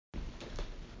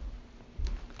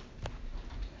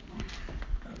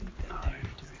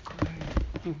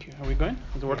Thank you. Are we going?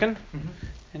 Is it working? Mm-hmm.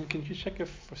 And can you check if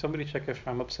somebody check if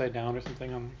I'm upside down or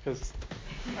something? Because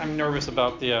I'm nervous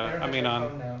about the.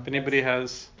 If anybody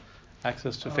has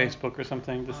access to Facebook or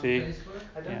something to see. Facebook?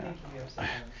 I don't think you'll be upside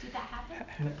down. Did that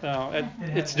happen?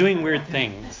 Well, it's doing weird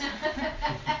things.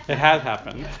 It has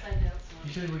happened. The upside down song.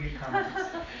 Usually we get comments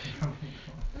from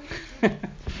people.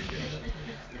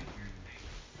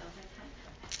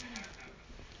 Sounds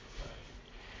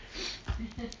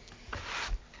like time.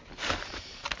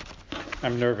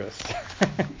 I'm nervous.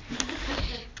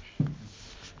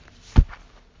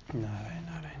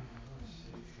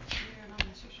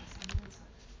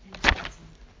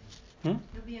 You'll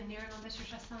be a Nirana Mishra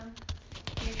Shasan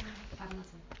in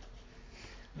Padmasana.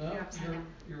 No, You're upside down.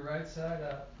 you're right side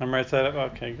up. I'm right side up.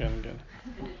 Okay, good. And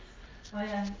it's Oh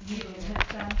yeah,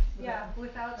 yeah,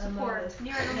 without I support. love it.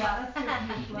 Nirana Yeah,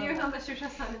 Nirana Mishra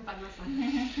Shasan in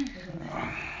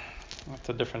Padmasana. That's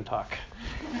a different talk.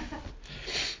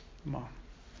 Mom,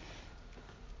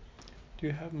 do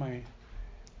you have my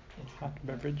hot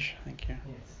beverage? Thank you.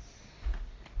 Yes.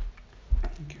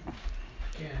 Thank you.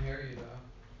 Can't hear you though.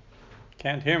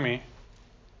 Can't hear me.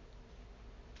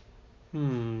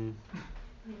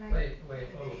 Wait,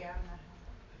 oh.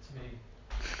 It's me.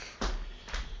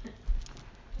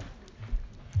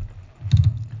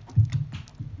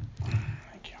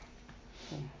 Thank you.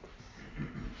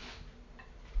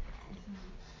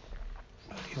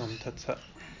 That's it.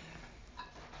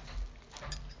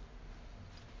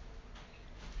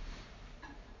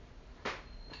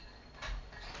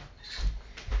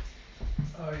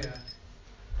 Oh yeah.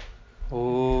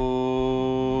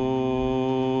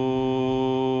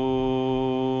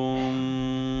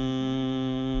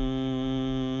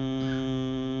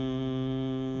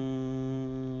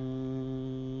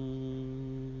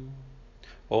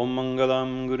 Om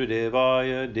Mangalam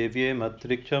Gurudevaya Devye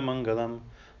Matriksha Mangalam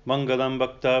Mangalam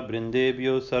Bhakta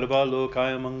Brindebhyo Sarva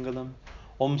Lokaya Mangalam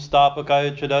Om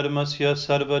Stapakaya Chadarmasya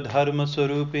Sarva Dharma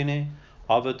Sarupine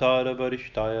Avatara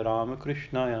Varishtaya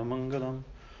Ramakrishnaya Mangalam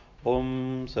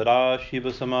Om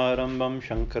Sadashiva Samarambam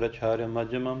Shankaracharya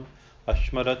Majamam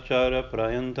Ashmaracharya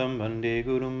Prayantam Bande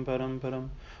Gurum Paramparam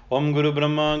Om Guru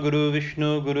Brahma Guru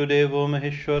Vishnu Guru Devo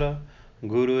Maheshwara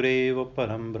Guru Reva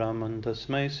Param Brahman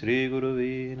Tasmai Sri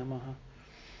Guruve Namaha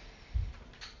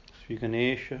Sri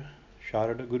Ganesha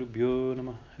Sharada Guru Bhyo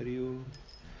Namaha Hari Om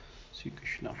Sri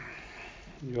Krishna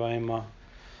Jai Ma.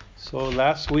 So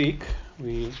last week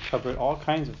we covered all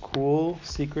kinds of cool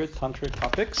secret tantric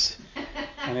topics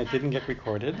and it didn't get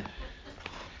recorded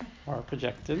or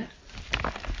projected.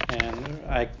 And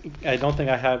I don't think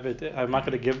I have it. I'm not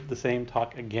going to give the same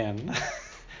talk again.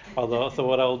 So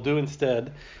what I'll do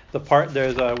instead,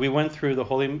 we went through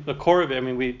the core of it. I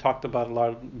mean, we talked about a lot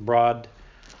of broad,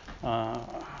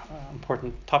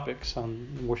 important topics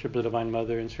on worship of the Divine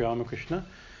Mother and Sri Ramakrishna.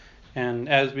 And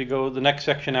as we go, the next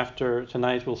section after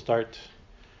tonight, we'll start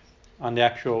on the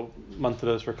actual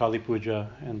mantras for Kali Puja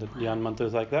and the Dhyan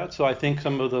mantras like that. So I think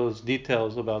some of those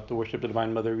details about the worship of the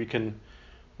Divine Mother,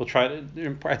 we'll try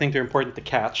to. I think they're important to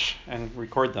catch and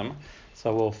record them,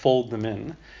 so we'll fold them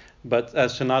in. But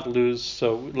as to not lose,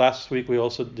 so last week we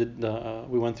also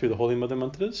we went through the Holy Mother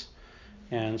mantras,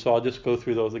 and so I'll just go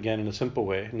through those again in a simple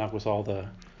way, not with all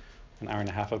an hour and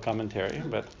a half of commentary,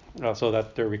 but so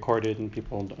that they're recorded and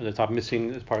it's not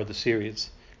missing as part of the series,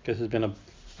 because there's been a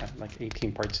like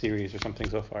 18-part series or something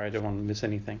so far. I don't want to miss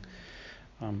anything.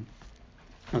 And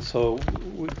so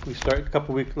we started a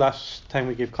couple weeks. Last time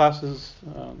we gave classes,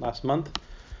 last month,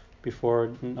 before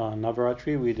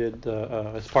Navaratri, we did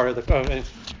as part of the.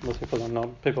 Most people don't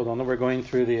know. We're going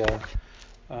through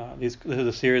this is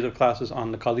a series of classes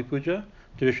on the Kali Puja,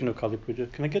 tradition of Kali Puja.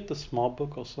 Can I get the small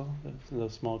book also? The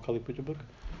small Kali Puja book.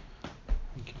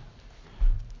 Thank you.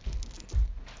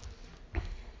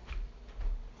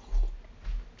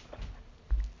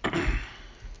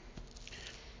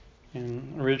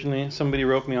 And originally, somebody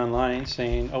wrote me online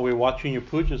saying, "Oh, we're watching your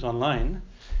pujas online,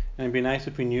 and it'd be nice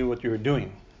if we knew what you were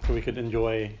doing, so we could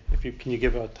enjoy. Can you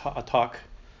give a talk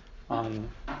on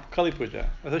Kali Puja?"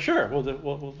 I said, "Sure.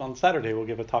 We'll on Saturday we'll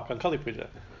give a talk on Kali Puja."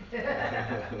 It's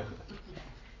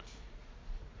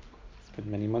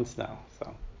been many months now,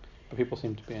 but people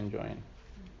seem to be enjoying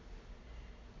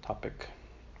the topic.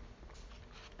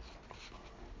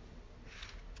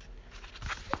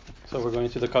 So we're going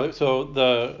to the Kali. So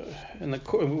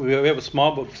we have a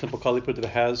small book, simple Kali Puja, that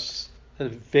has a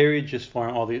very gist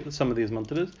form some of these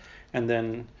mantras, and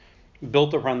then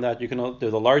built around that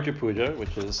there's a larger puja,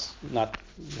 which is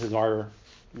our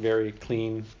very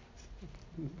clean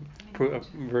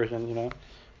version.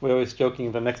 We're always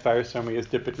joking the next fire ceremony is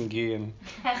dip it in ghee, and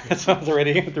it sounds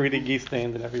already 3D ghee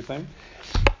stains and everything.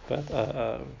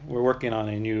 But we're working on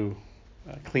a new,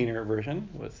 cleaner version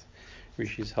with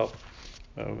Rishi's help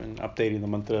in updating the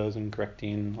mantras and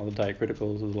correcting all the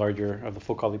diacriticals of the larger of the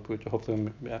full Kali Puja. Hopefully,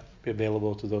 will be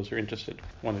available to those who are interested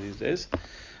one of these days.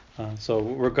 I'm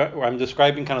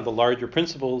describing kind of the larger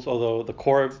principles, although the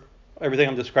core of everything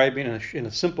I'm describing in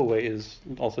a simple way is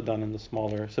also done in the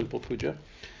smaller, simple puja.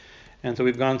 And so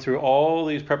we've gone through all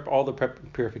these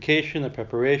purification, the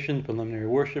preparation, preliminary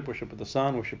worship of the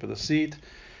sun, worship of the seat,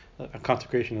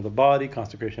 consecration of the body,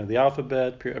 consecration of the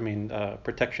alphabet,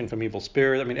 protection from evil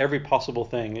spirits. Every possible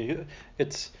thing.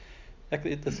 It's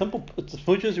simple. It's the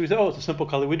pujas. We say, it's a simple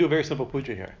Kali. We do a very simple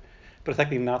puja here, but it's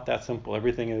actually not that simple.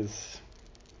 Everything is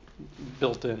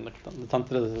built in. The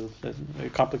tantra is a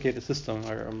complicated system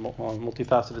or a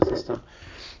multifaceted system.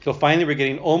 So finally, we're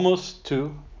getting almost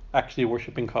to actually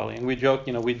worshiping Kali. And we joke,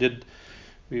 we've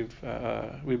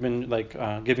been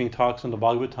giving talks on the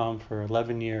Bhagavatam for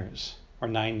 11 years or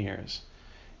 9 years,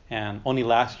 and only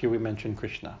last year we mentioned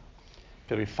Krishna,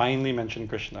 because we finally mentioned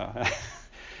Krishna.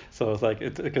 So it's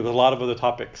because there's a lot of other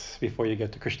topics before you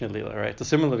get to Krishna Lila, right? So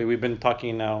similarly, we've been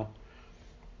talking now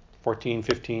 14,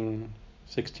 15,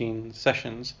 16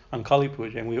 sessions on Kali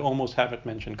Puja, and we almost haven't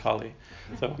mentioned Kali.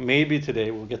 So maybe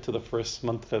today we'll get to the first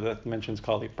mantra that mentions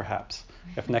Kali, perhaps.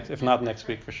 If not next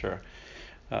week, for sure.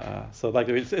 So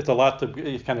it's a lot.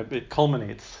 It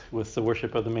culminates with the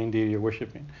worship of the main deity you're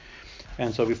worshiping.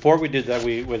 And so before we did that,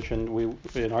 we mentioned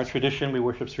in our tradition we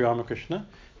worship Sri Ramakrishna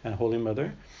and Holy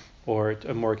Mother, or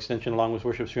a more extension along with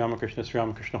worship Sri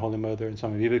Ramakrishna, Holy Mother, and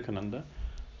Swami Vivekananda.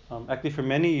 Actually, for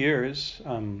many years.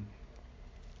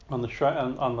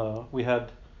 We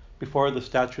had, before the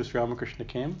statue of Sri Ramakrishna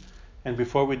came, and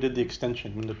before we did the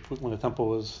extension, when the temple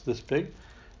was this big,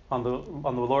 on the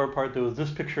lower part there was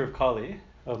this picture of Kali,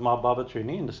 of Ma Baba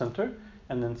Trini in the center,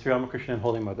 and then Sri Ramakrishna and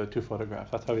Holy Mother, 2 photographs.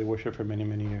 That's how we worshiped for many,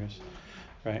 many years,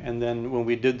 right? And then when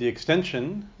we did the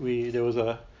extension, we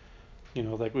decided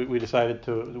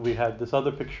we had this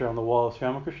other picture on the wall of Sri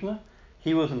Ramakrishna.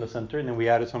 He was in the center, and then we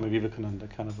added Swami Vivekananda,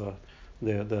 kind of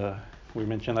we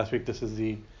mentioned last week. This is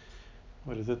the,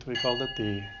 what is it we called it?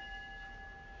 The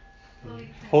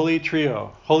Holy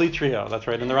Trio. Holy Trio, that's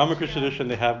right. In the Ramakrishna tradition,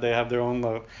 they have their own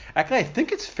logo. Actually, I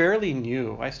think it's fairly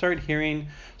new. I started hearing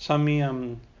Swami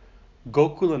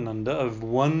Gokulananda, a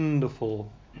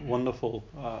wonderful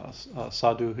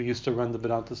sadhu who used to run the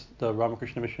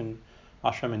Ramakrishna Mission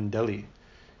ashram in Delhi.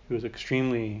 He was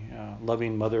extremely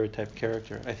loving mother type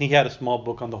character. I think he had a small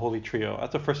book on the Holy Trio.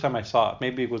 That's the first time I saw it.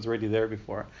 Maybe it was already there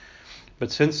before.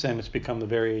 But since then, it's become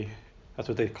that's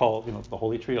what they call, the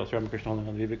Holy Trio, Sri Ramakrishna, Holy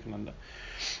Mother, Vivekananda.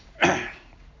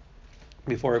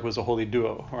 Before it was a holy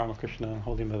duo, Ramakrishna and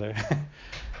Holy Mother.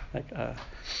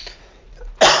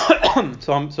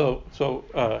 So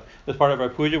as part of our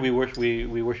puja, we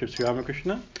worship Sri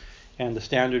Ramakrishna, and the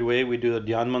standard way we do the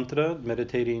Dhyan mantra,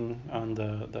 meditating on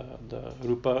the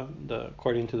rupa,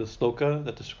 according to the sloka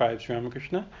that describes Sri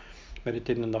Ramakrishna,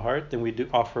 meditating in the heart. Then we do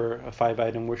offer a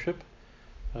 5-item worship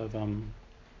of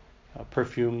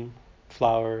perfume,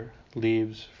 flower,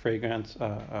 leaves, fragrance,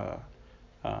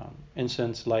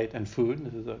 incense, light, and food.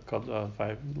 This is called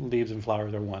 5 leaves and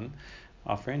flowers are one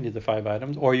offering. These are 5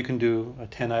 items. Or you can do a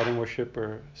 10-item worship,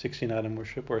 or 16-item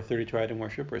worship, or a 32-item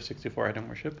worship, or a 64-item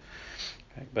worship.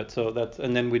 Okay, but so that's,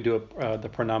 and then we do the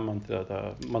pranam mantra,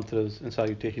 the mantras and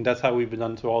salutation. That's how we've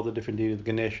done to all the different deities: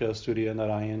 Ganesha, Surya,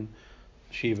 Narayan,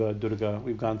 Shiva, Durga.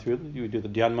 We've gone through. We do the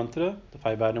Dhyan mantra, the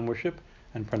 5-item worship,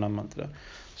 and pranam mantra.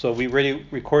 So we already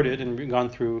recorded and gone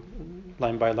through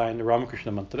line by line the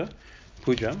Ramakrishna mantra,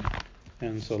 puja.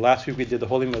 And so last week we did the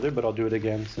Holy Mother, but I'll do it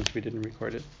again since we didn't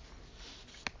record it.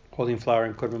 Holding flower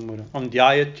and kurma mudam. Om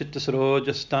dhyayat chitta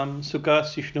sarojastam sukha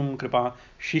sishnum kripa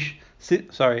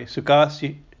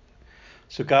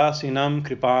sukhasinam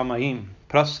kripa mayim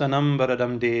prasanam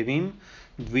varadam devim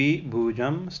dvi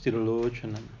bhujam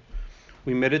stirulochanam.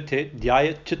 We meditate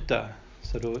dhyayat chitta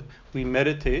saroj. We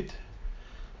meditate.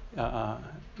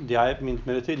 Dhyayat means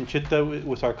meditate, and chitta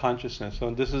with our consciousness.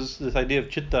 So this idea of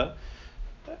chitta.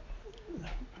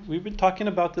 We've been talking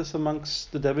about this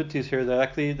amongst the devotees here,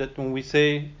 that when we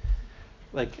say,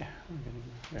 we have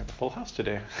a full house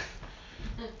today,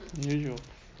 unusual.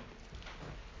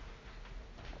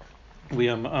 We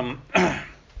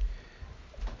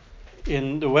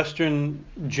in the Western,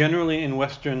 generally in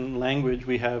Western language,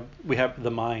 we have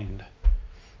the mind,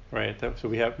 right? So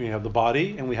we have the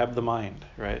body and we have the mind,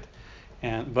 right?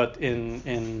 But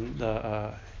in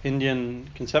the Indian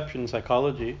conception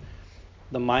psychology,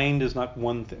 the mind is not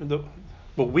one thing.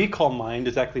 What we call mind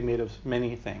is actually made of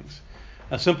many things.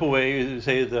 A simple way is to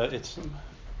say that it's.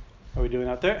 Are we doing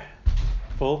out there?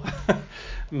 full.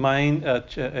 Mind,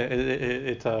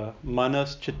 it's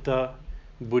manas, chitta,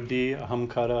 buddhi,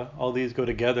 ahamkara. All these go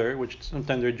together, which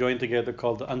sometimes they're joined together,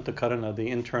 called the antakarana, the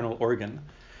internal organ,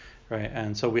 right?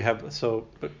 And so we have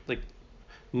like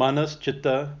manas,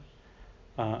 chitta,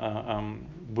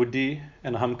 buddhi,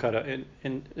 and ahamkara.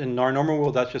 In our normal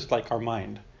world, that's just like our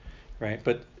mind, right?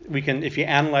 But we can, if you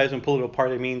analyze and pull it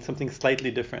apart, it means something slightly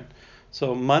different.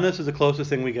 So manas is the closest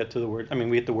thing we get to the word. I mean,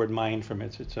 we get the word mind from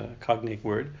it. So it's a cognate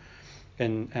word,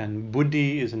 and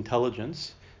buddhi is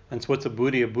intelligence. And so what's a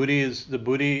buddhi? A buddhi is the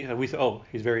buddhi. We say, oh,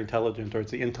 he's very intelligent, or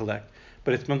it's the intellect.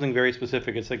 But it's something very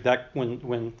specific. It's like that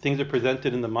when things are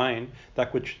presented in the mind,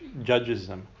 that which judges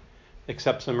them,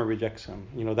 accepts them or rejects them.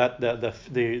 You know, that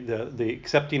the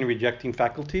accepting and rejecting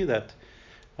faculty, that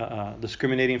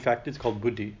discriminating faculty, is called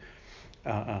buddhi.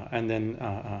 And then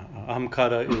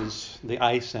ahamkara is the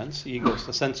I sense, ego,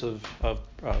 the sense of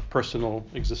personal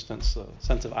existence, the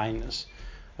sense of I-ness,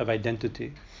 of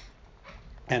identity.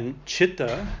 And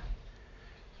chitta,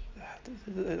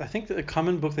 I think the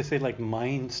common book they say like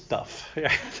mind stuff.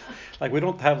 Like we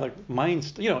don't have like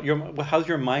mind. You know, how's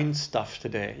your mind stuff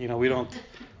today? You know, we don't.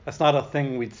 That's not a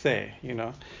thing we'd say. You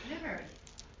know.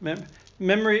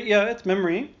 Memory. Yeah, it's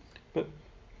memory, but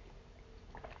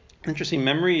interesting.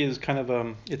 Memory is kind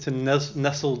of it's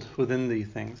nestled within these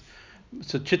things.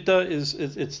 So chitta is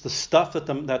it's the stuff that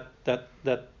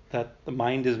the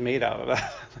mind is made out of.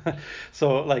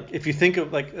 So like if you think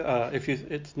of like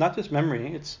it's not just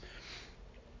memory. It's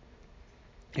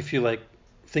if you like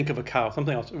think of a cow,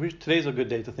 something else. Today's a good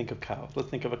day to think of cows. Let's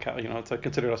think of a cow. You know, it's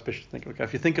considered auspicious to think of a cow.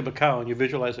 If you think of a cow and you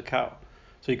visualize a cow,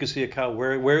 so you can see a cow.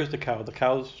 Where is the cow? The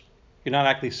cow's, you're not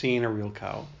actually seeing a real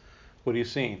cow. What are you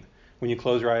seeing? When you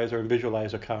close your eyes or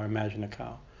visualize a cow or imagine a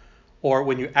cow. Or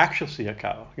when you actually see a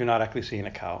cow, you're not actually seeing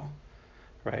a cow,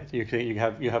 right? You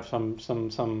have some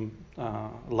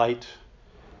light,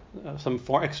 some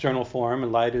external form,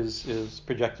 and light is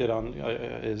projected on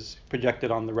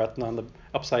the retina, on the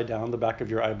upside down, the back of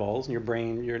your eyeballs, and your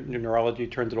brain, your neurology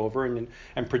turns it over and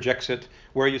projects it.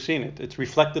 Where are you seeing it? It's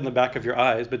reflected in the back of your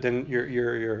eyes, but then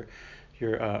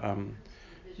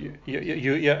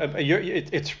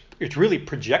it's really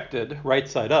projected right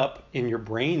side up in your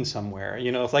brain somewhere.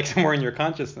 You know, it's like somewhere in your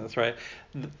consciousness, right?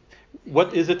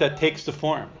 What is it that takes the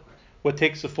form? What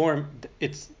takes the form?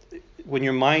 It's when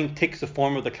your mind takes the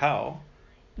form of the cow,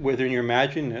 whether you're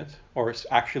imagining it or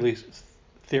actually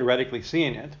theoretically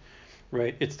seeing it,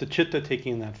 right? It's the chitta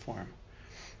taking that form,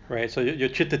 right? So your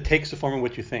chitta takes the form of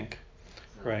what you think,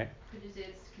 right? Could you say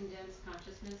it's condensed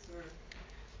consciousness, or?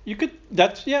 You could.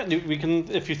 That's yeah. We can,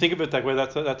 if you think of it that way.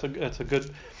 That's a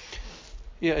good.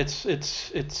 Yeah.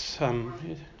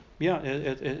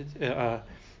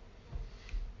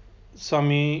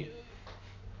 Swami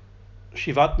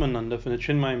Shivatmananda from the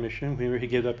Chinmaya Mission, where he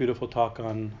gave that beautiful talk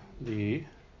on the,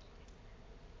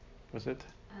 was it?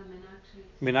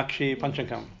 Meenakshi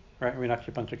Panchakam, right?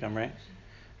 Meenakshi Panchakam, right?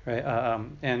 Right.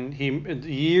 And he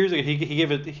years ago, he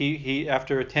gave it. He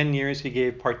after 10 years he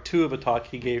gave part 2 of a talk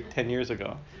he gave 10 years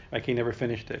ago. Like he never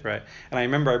finished it, right? And I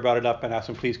remember I brought it up and asked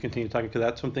him, please continue talking, because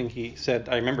that's something he said.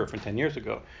 I remember from 10 years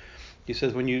ago. He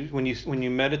says when you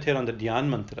meditate on the Dhyan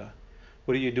mantra,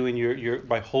 what are you doing? You're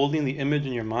by holding the image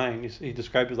in your mind. He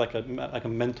described it like a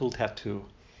mental tattoo,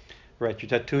 right? You're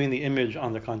tattooing the image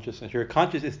on the consciousness. Your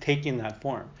conscious is taking that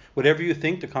form. Whatever you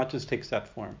think, the conscious takes that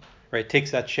form, right?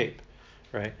 Takes that shape,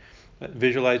 right?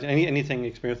 Visualize anything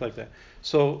experience like that.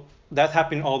 So that's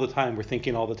happening all the time. We're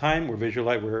thinking all the time. We're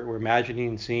visualizing. We're imagining,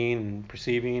 and seeing, and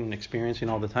perceiving, and experiencing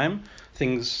all the time.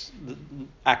 Things,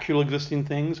 actual existing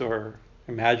things, or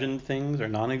imagined things, or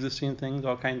non-existing things.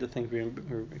 All kinds of things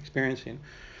we're experiencing,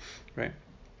 right?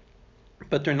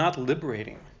 But they're not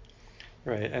liberating,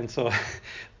 right? And so,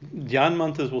 Dhyan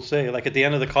mantras will say, like at the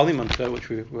end of the Kali mantra, which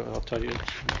I'll tell you.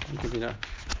 I'll give you a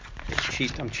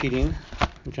cheat. I'm cheating.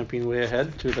 I'm jumping way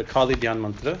ahead to the Kali Dhyan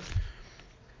mantra.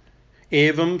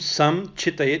 Evam sam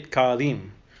chitayit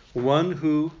kalim. One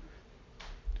who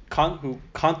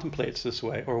contemplates this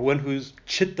way, or one whose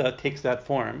chitta takes that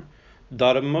form,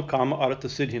 dharma kama artha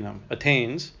siddhinam,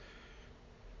 attains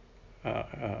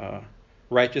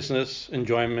righteousness,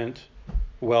 enjoyment,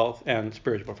 wealth, and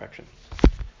spiritual perfection.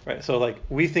 Right. So like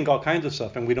we think all kinds of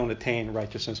stuff, and we don't attain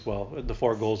righteousness, the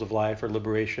 4 goals of life, or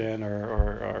liberation,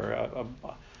 or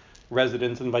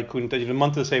residence in Vaikuntha. The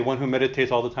mantras say one who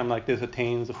meditates all the time like this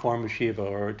attains the form of Shiva,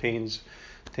 or attains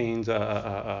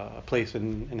a place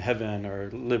in heaven, or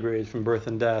liberates from birth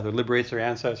and death, or liberates their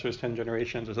ancestors 10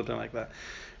 generations, or something like that.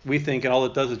 We think, and all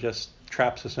it does is just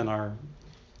traps us in our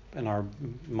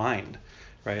mind,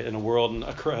 right? In a world,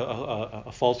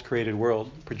 a false created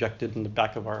world projected in the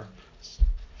back of our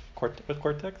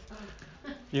cortex.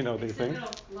 You know It's the a thing. little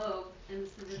globe, and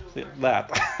it's the visual See, part.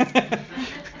 that.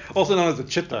 Also known as the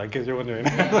chitta, in case you're wondering,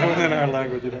 in our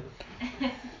language, you know.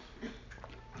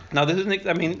 Now, this isn't.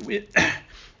 I mean,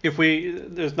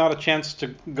 there's not a chance to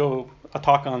go a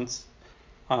talk on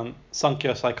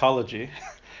Sankhya psychology,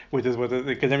 which is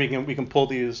because then we can pull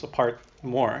these apart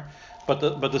more.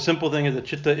 But the simple thing is that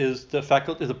chitta is the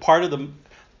faculty, is a part of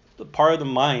the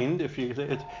mind. If you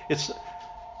it's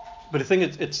but the thing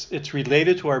is it's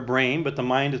related to our brain, but the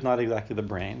mind is not exactly the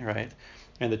brain, right?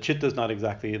 And the chitta is not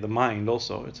exactly the mind.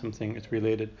 Also, it's something. It's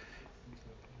related.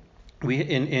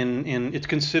 It's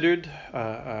considered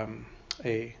an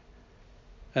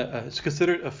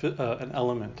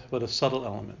element, but a subtle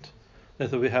element.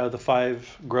 So we have the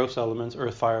 5 gross elements: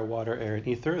 earth, fire, water, air, and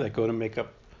ether, that go to make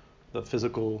up the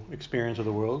physical experience of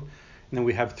the world. And then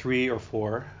we have 3 or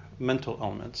 4 mental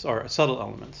elements, or subtle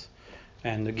elements.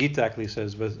 And the Gita actually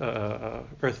says with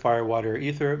earth, fire, water,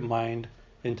 ether, mind,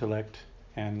 intellect,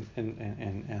 and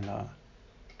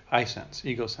I sense,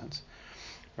 ego sense,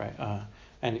 right?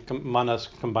 And manas,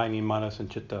 combining manas and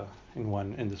chitta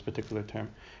in this particular term.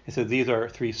 And so these are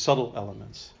 3 subtle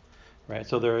elements, right?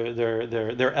 So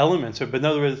they're elements, but in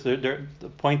other words, the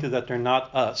point is that they're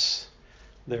not us.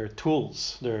 They're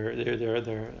tools.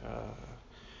 They're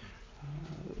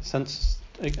sense.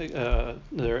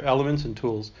 They're elements and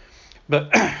tools.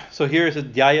 But so here is a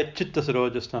dhyaya chitta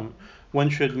sarojastam. One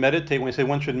should meditate. When we say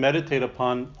one should meditate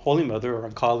upon Holy Mother or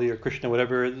Kali or Krishna,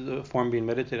 whatever the form being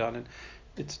meditated on,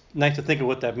 it's nice to think of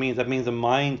what that means. That means the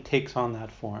mind takes on that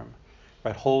form,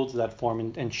 right? Holds that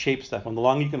form and shapes that form. The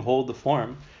longer you can hold the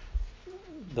form,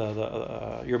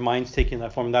 your mind's taking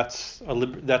that form. That's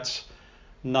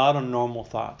not a normal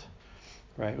thought,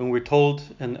 right? When we're told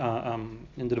in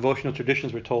the devotional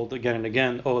traditions, we're told again and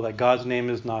again, that God's name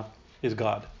is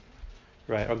God,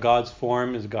 right? Or God's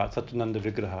form is God. Satyananda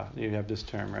Vigraha. You have this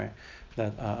term, right?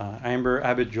 That I remember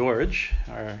Abbot George,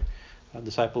 our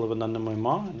disciple of Anandamoy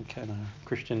Ma, and kind of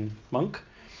Christian monk.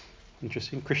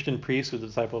 Interesting. Christian priest who's a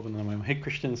disciple of Anandamoy Ma. Hey,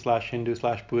 Christian / Hindu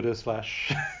 / Buddha /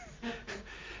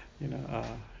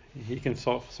 he can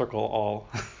circle all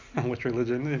which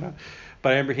religion,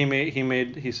 But I remember he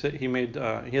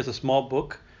has a small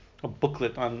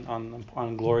booklet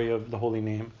on glory of the holy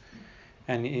name.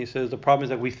 And he says the problem is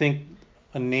that we think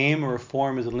a name or a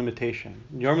form is a limitation.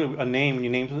 Normally, a name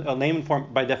and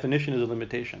form by definition is a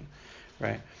limitation,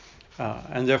 right?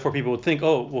 And therefore, people would think,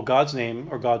 God's name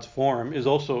or God's form is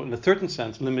also, in a certain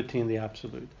sense, limiting the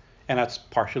absolute, and that's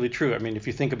partially true. I mean, if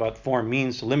you think about form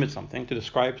means to limit something, to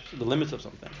describe the limits of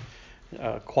something,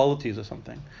 qualities of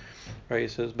something, right? He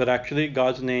says, but actually,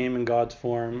 God's name and God's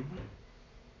form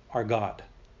are God.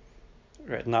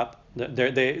 Right, not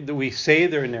we say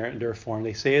they're in their form,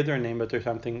 they say their name, but there's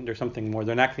something more.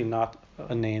 They're actually not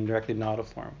a name. They're actually not a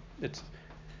form. It's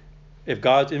if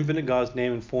God's infinite, God's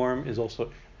name and form is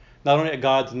also not only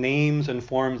God's names and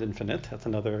forms infinite. That's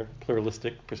another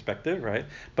pluralistic perspective, right?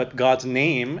 But God's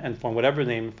name and form, whatever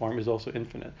name and form, is also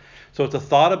infinite. So it's a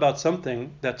thought about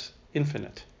something that's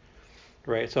infinite,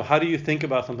 right? So how do you think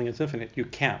about something that's infinite? You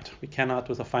can't. We cannot,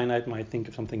 with a finite mind, think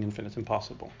of something infinite. It's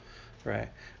impossible. Right.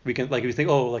 We can, like, if you think,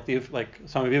 like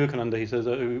Swami Vivekananda, he says,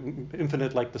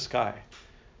 infinite like the sky.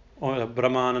 Or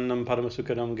Brahmanandam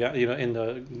Paramasukharam, in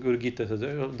the Guru Gita says,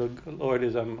 the Lord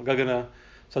is Gagana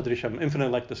Sadrisham,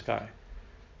 infinite like the sky.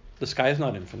 The sky is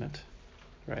not infinite,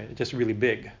 right? It's just really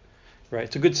big, right?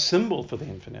 It's a good symbol for the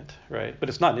infinite, right? But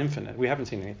it's not infinite. We haven't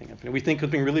seen anything infinite. We think of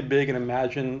being really big and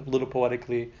imagine a little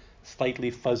poetically,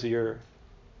 slightly fuzzier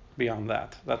beyond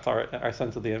that. That's our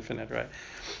sense of the infinite, right?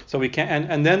 So we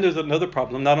can't, and then there's another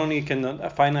problem. Not only can a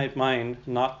finite mind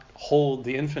not hold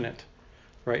the infinite,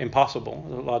 right? Impossible,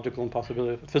 logical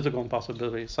impossibility, physical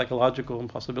impossibility, psychological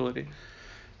impossibility,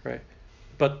 right?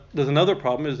 But there's another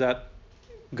problem, is that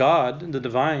God, the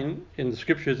divine, in the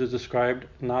scriptures is described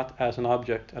not as an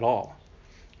object at all,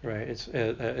 right?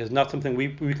 It's not something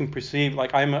we can perceive.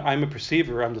 Like I'm a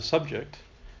perceiver, I'm the subject,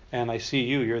 and I see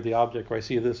you, you're the object, or I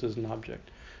see this as an object,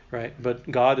 right? But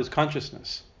God is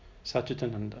consciousness,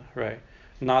 Satchitananda, right?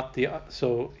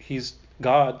 So he's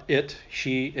God, it,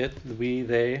 she, it, we,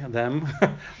 they, them,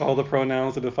 all the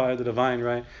pronouns that define the divine,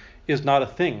 right? Is not a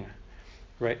thing,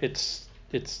 right? It's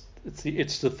the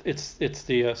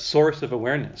source of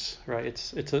awareness, right?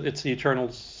 It's the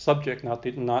eternal subject,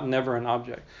 not never an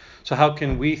object. So how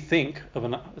can we think of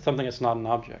something that's not an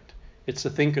object? It's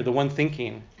the thinker. The one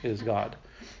thinking is God,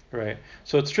 right?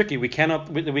 So it's tricky. We can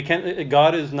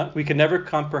never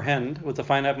comprehend with the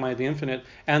finite mind the infinite,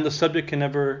 and the subject can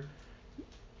never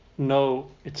know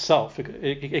itself.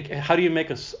 How do you make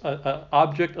a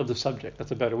object of the subject? That's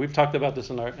a better. We've talked about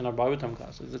this in our Bhagavatam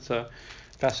classes. It's a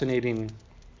fascinating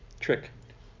trick.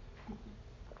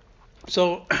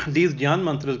 So these Dhyan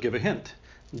mantras give a hint.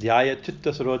 Dhyaya chitta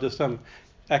sarojasam.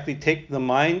 Actually, take the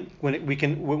mind when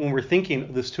we're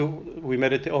thinking this too. We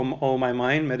meditate. Oh, my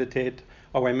mind, meditate.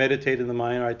 Or I meditate in the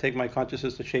mind. Or I take my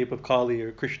consciousness the shape of Kali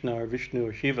or Krishna or Vishnu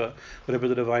or Shiva, whatever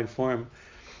the divine form.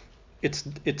 It's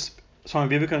Swami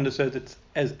Vivekananda says it's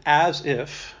as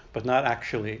if, but not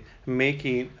actually,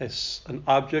 making an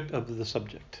object of the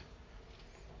subject.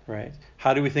 Right?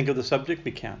 How do we think of the subject?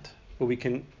 We can't, but we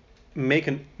can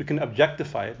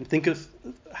objectify it and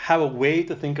have a way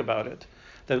to think about it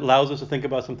that allows us to think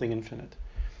about something infinite.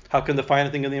 How can the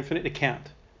finite think of the infinite? It can't,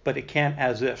 but it can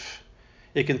as if.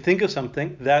 It can think of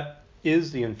something that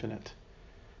is the infinite,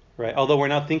 right? Although we're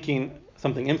not thinking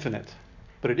something infinite,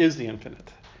 but it is the infinite,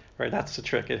 right? That's the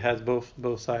trick. It has both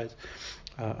sides.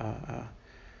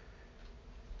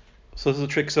 So this is a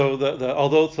trick. So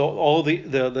all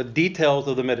the details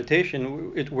of the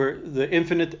meditation, where the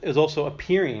infinite is also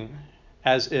appearing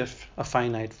as if a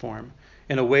finite form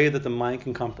in a way that the mind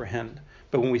can comprehend.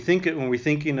 But when we're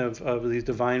thinking of these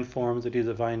divine forms, of these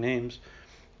divine names,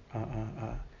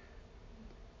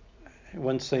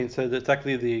 one saint said it's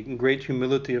actually the great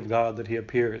humility of God that He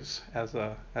appears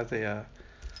He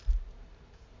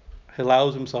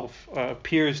allows Himself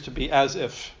appears to be as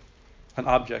if an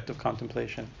object of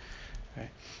contemplation. Right.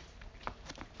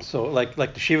 So, like the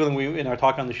Shivalingam, in our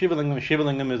talk on the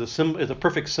Shivalingam is a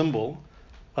perfect symbol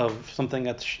of something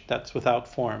that's without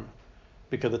form,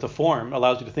 because it's a form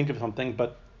allows you to think of something,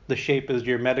 but the shape is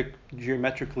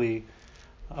geometrically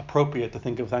appropriate to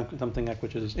think of something like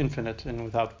which is infinite and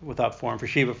without form. For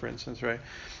Shiva, for instance, right,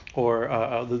 or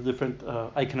the different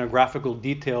iconographical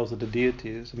details of the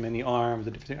deities, many arms.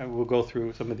 We'll go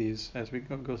through some of these as we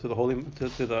go through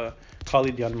the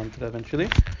Kali Dhyan mantra eventually.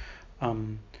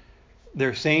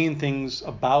 They're saying things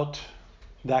about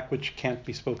that which can't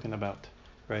be spoken about,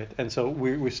 right? And so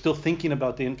we're still thinking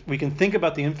about we can think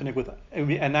about the infinite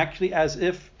and actually as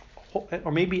if,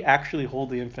 or maybe actually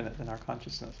hold the infinite in our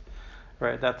consciousness,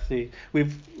 right?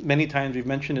 Many times we've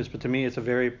mentioned this, but to me it's a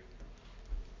very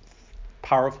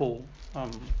powerful.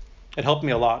 It helped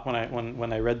me a lot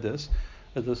when I read this.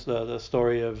 The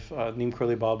story of Neem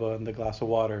Karoli Baba and the glass of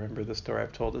water. Remember this story?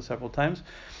 I've told it several times,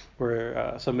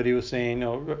 where somebody was saying,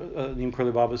 Neem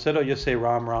Karoli Baba said, "Oh, just say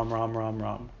Ram, Ram, Ram, Ram,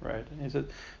 Ram," right? And he said,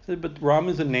 "But Ram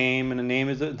is a name, and a name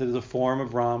is a form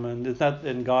of Ram, and it's not,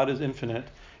 and God is infinite,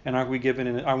 and aren't we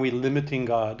limiting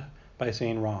God by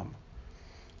saying Ram,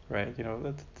 right?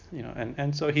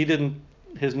 And so he didn't.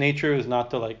 His nature is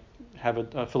not to have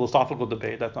a philosophical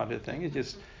debate. That's not his thing.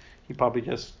 He probably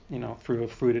just threw a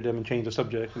fruit at him and changed the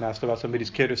subject and asked about somebody's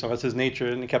kid or something. That's his nature,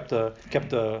 and he kept a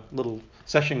little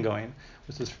session going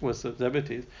with the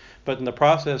devotees. But in the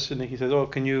process, and he says,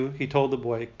 he told the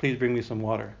boy, please bring me some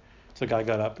water. So the guy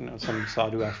got up, and some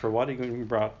sadhu asked for water. He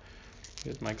brought,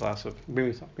 here's my glass of, bring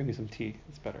me some tea.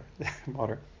 It's better.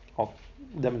 Water. I'll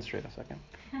demonstrate a second.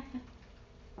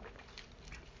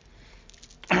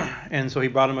 And so he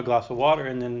brought him a glass of water,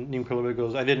 and then Neem Karoli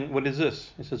goes, what is this?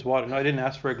 He says, water. No, I didn't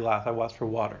ask for a glass. I asked for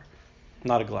water,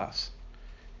 not a glass.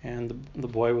 And the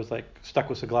boy was stuck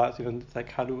with the glass. And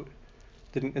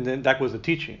then that was the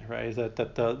teaching, right? Is that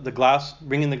the glass,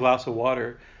 bringing the glass of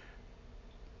water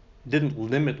didn't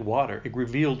limit water. It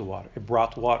revealed water. It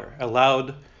brought water.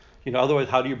 Allowed, otherwise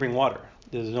how do you bring water?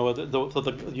 There's no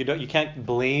other, you can't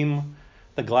blame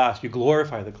the glass. You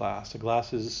glorify the glass. The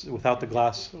glass is, without the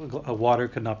glass, water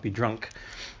could not be drunk,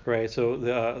 right?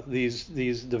 So these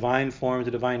divine forms,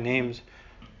 the divine names,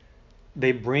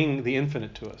 they bring the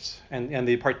infinite to us, and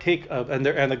they partake of, and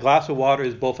the glass of water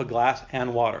is both a glass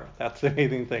and water. That's the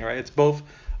amazing thing, right? It's both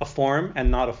a form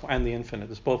and and the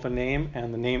infinite. It's both a name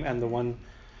and the one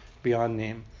beyond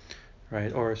name,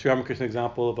 right? Or Sri Ramakrishna's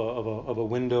example of a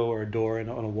window or a door on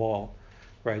a wall,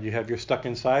 right? You're stuck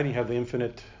inside, and you have the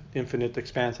infinite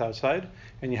expanse outside,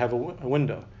 and you have a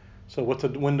window. So what's a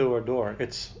window or door?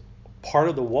 It's part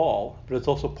of the wall, but it's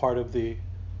also part of the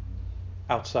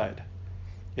outside.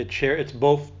 It's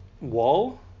both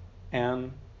wall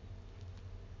and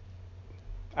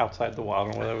outside the wall.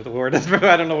 I don't know what the word is.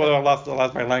 I don't know whether I lost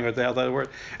my language outside the word.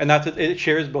 And that's it. It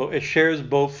shares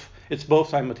both. It's both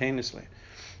simultaneously,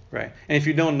 right? And if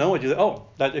you don't know it, you say,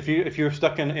 that if you're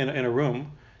stuck in a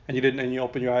room and you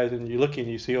open your eyes and you look and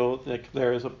you see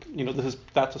there is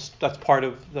that's part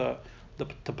of the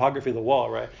topography of the wall,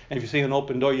 right? And if you see an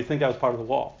open door, you think that was part of the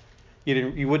wall.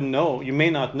 You wouldn't know. You may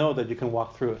not know that you can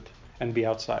walk through it and be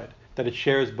outside. That it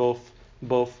shares both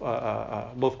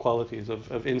qualities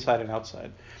of inside and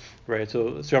outside, right?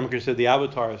 So Sri Ramakrishna said the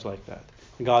avatar is like that.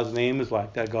 God's name is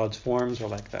like that. God's forms are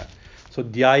like that. So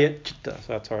dhyaya chitta.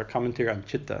 So that's our commentary on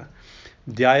chitta.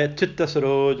 Dhyaya Chitta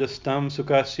Sarojastam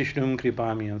Sukha Sishnum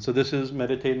Kripamiyan. So this is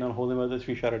meditating on Holy Mother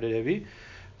Sri Sharada Devi.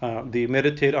 They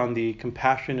meditate on the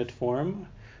compassionate form,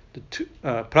 the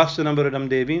Prasanambaradam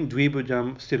Devi,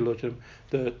 Dvibhujam Stirlochanam,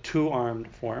 the two-armed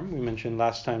form. We mentioned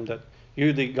last time that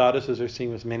usually goddesses are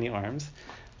seen with many arms.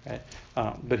 Right?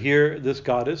 But here, this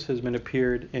goddess has been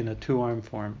appeared in a two-armed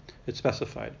form. It's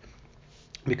specified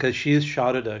because she is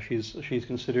Sharada. She's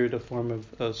considered a form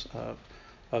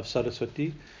of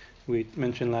Saraswati. We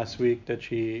mentioned last week that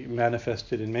she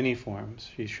manifested in many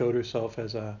forms. She showed herself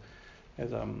as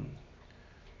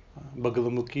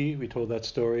Bagalamukhi. We told that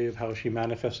story of how she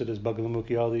manifested as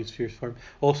Bagalamukhi, all these fierce forms.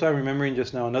 Also, I'm remembering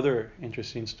just now another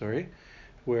interesting story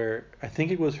where I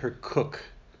think it was her cook.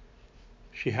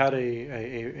 She had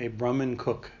a Brahmin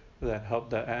cook that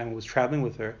helped and was traveling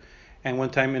with her. And one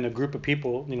time in a group of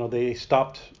people, they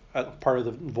stopped at part of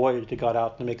the voyage. They got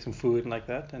out to make some food and like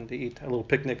that, and to eat a little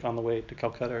picnic on the way to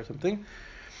Calcutta or something.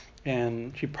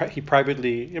 And he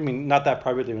privately, not that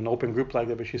privately, in an open group like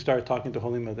that, but she started talking to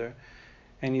Holy Mother.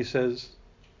 And he says,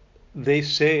 they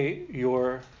say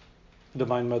you're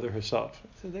Divine Mother herself.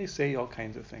 So they say all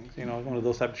kinds of things. One of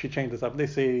those types. She changed this up. They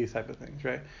say these type of things,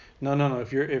 right? No.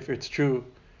 If it's true,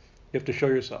 you have to show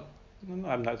yourself. No,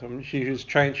 I'm not. She'd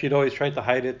always tried to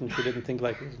hide it, and she didn't think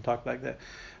like this and talk like that.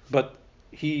 But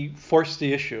he forced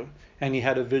the issue, and he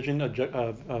had a vision of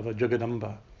a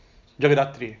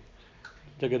Jagadatri,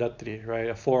 right?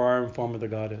 A four-armed form of the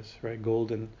goddess, right?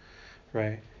 Golden,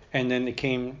 right? And then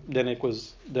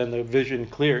the vision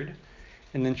cleared,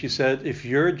 and then she said, if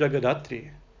you're Jagadatri,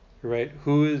 right?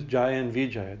 Who is Jaya and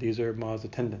Vijaya? These are Ma's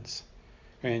attendants,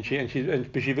 and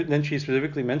then she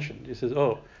specifically mentioned. She says,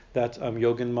 oh, that's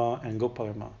Yogin Ma and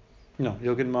Gopal Ma. No,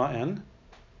 Yogin Ma and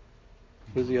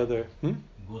who's the other?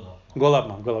 Golab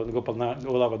Ma, Gopal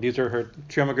Ma. These are her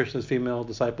Sri Ramakrishna's female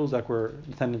disciples that were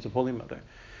attendants of Holy Mother,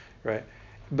 right?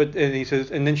 And he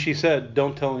says, and then she said,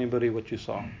 don't tell anybody what you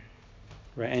saw,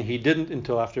 right? And he didn't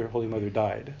until after Holy Mother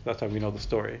died. That's how we know the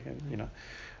story,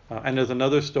 and there's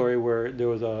another story where there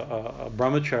was a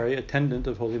brahmachari, attendant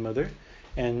of Holy Mother,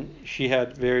 and she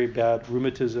had very bad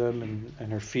rheumatism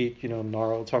and her feet,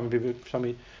 gnarled.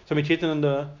 Swami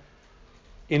Chaitananda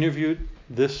interviewed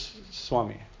this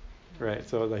Swami, right?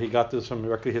 So he got this from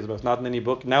directly his books, not in any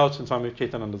book. Now it's in Swami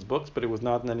Chaitananda's books, but it was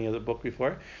not in any other book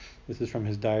before. This is from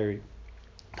his diary.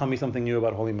 Tell me something new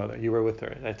about Holy Mother. You were with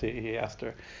her. He asked her,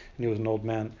 and he was an old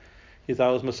man. He said,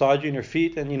 I was massaging her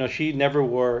feet, and she never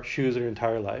wore shoes in her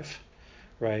entire life,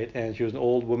 right? And she was an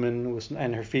old woman,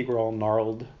 and her feet were all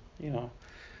gnarled,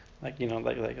 like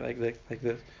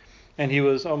this. And he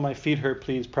was, oh, my feet hurt,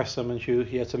 please press them. And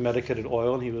he had some medicated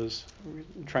oil, and he was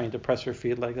trying to press her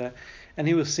feet like that. And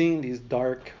he was seeing these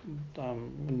dark,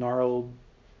 gnarled,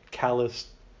 calloused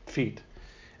feet.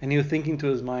 And he was thinking to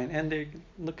his mind, and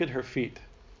look at her feet,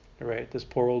 right? This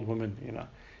poor old woman,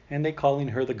 And they calling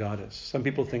her the goddess. Some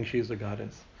people think she's the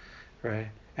goddess, right?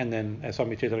 And then as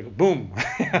Swami Chaitanya goes, boom,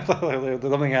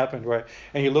 something happened, right?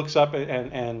 And he looks up,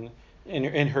 and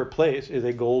in her place is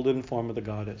a golden form of the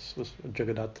goddess, was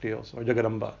Jagadatri also, or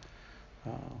Jagadamba,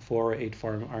 4 or 8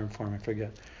 arm form, I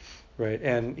forget, right?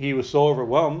 And he was so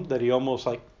overwhelmed that he almost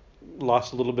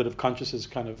lost a little bit of consciousness,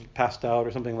 kind of passed out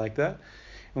or something like that.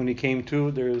 And when he came to,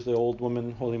 there's the old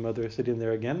woman, Holy Mother, sitting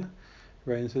there again,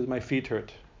 right? And says, my feet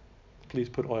hurt. Please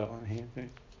put oil on him.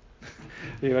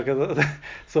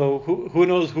 So who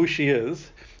knows who she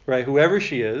is, right? Whoever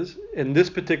she is, in this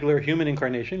particular human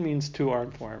incarnation means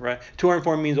two-armed form, right? Two-armed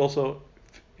form means also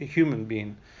a human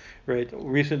being, right?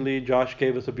 Recently, Josh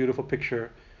gave us a beautiful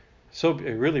picture,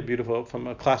 really beautiful, from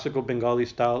a classical Bengali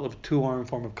style of two-armed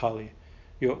form of Kali.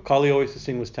 Kali always was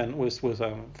seen with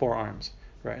 4 arms,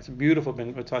 right? It's a beautiful.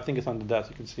 I think it's on the desk.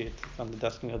 You can see it. It's on the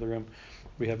desk in the other room.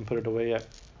 We haven't put it away yet.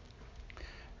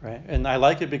 Right, and I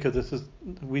like it because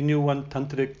we knew one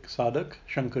tantric sadhak,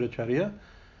 Shankaracharya,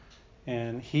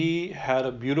 and he had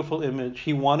a beautiful image.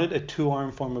 He wanted a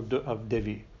 2-armed form of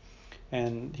Devi,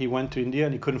 and he went to India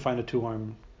and he couldn't find a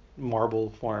 2-armed marble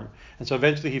form, and so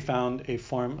eventually he found a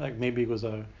form, like maybe it was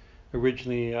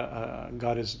originally a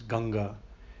goddess Ganga,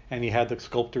 and he had the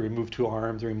sculptor remove 2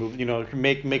 arms,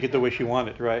 make it the way she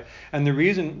wanted, right? And the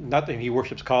reason, not that he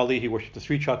worships Kali, he worships the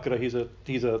Sri Chakra. He's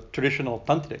a traditional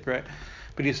tantric, right?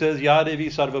 But he says, Ya Devi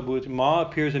Sarvabhut, Ma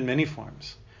appears in many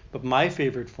forms, but my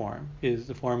favorite form is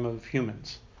the form of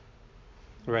humans,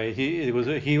 right? He was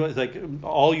like,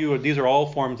 these are all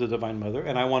forms of Divine Mother,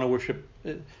 and I want to worship.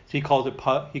 He called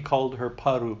her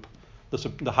Parup,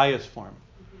 the highest form.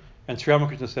 And Sri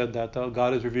Ramakrishna said that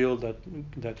God has revealed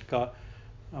that God,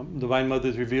 Divine Mother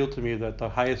has revealed to me that the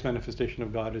highest manifestation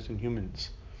of God is in humans,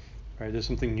 right? There's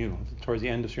something new. Towards the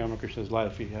end of Sri Ramakrishna's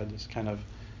life, he had this kind of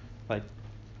like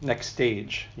next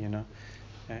stage,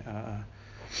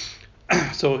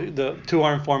 So the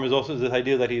two-armed form is also this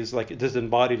idea that he's like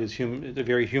disembodied as human, a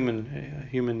very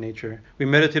human nature. We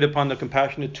meditate upon the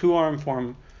compassionate two-armed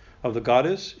form of the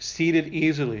goddess, seated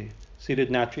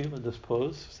naturally, with this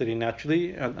pose, sitting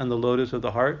naturally on the lotus of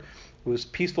the heart,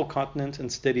 with peaceful countenance and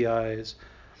steady eyes.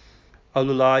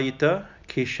 Alulayita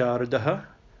keshardaha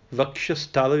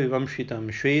vakshastala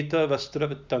vivamshitam shweta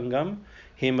vastravittangam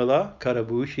hemala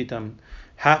karabhushitam.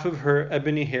 Half of her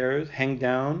ebony hairs hang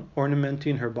down,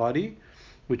 ornamenting her body,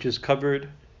 which is covered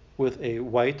with a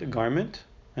white garment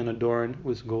and adorned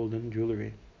with golden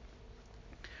jewelry.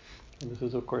 And this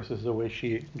is, of course, the way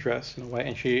she dressed in white,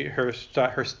 and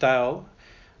her style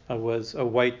was a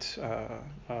white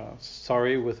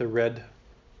sari with a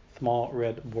small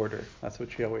red border. That's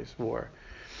what she always wore.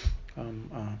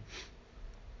 And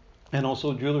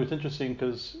also jewelry. It's interesting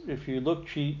because if you look,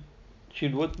 Sri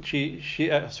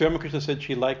Ramakrishna said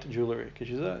she liked jewelry because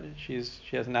she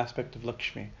has an aspect of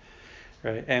Lakshmi,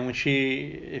 right? And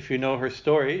if you know her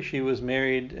story, she was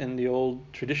married in the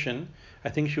old tradition. I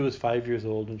think she was 5 years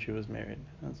old when she was married.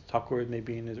 Thakur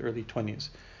maybe in his early 20s.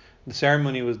 The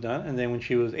ceremony was done, and then when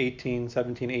she was 17,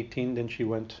 18, then she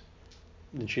went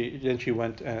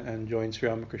and joined Sri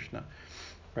Ramakrishna.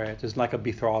 Right? It's like a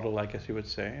betrothal, I guess you would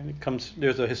say. And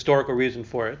there's a historical reason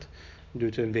for it,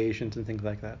 due to invasions and things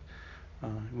like that. I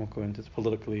won't go into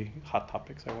politically hot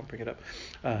topics. I won't bring it up.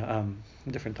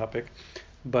 Different topic.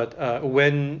 But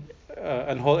and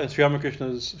Sri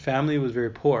Ramakrishna's family was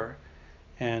very poor,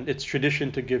 and it's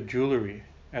tradition to give jewelry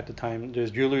at the time.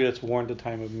 There's jewelry that's worn at the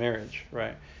time of marriage,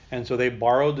 right? And so they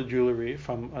borrowed the jewelry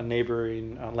from a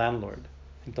neighboring landlord,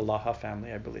 I think the Laha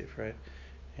family, I believe, right?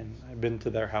 And I've been to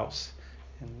their house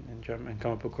in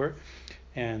Kamapukur.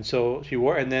 And so she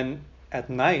wore, and then at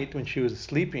night when she was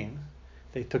sleeping,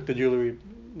 they took the jewelry.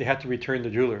 They had to return the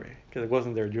jewelry because it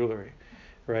wasn't their jewelry,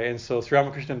 right? And so Sri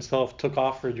Ramakrishna himself took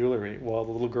off her jewelry while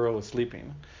the little girl was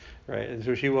sleeping, right? And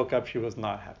so she woke up, she was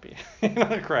not happy,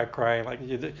 crying like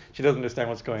she doesn't understand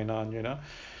what's going on,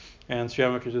 And Sri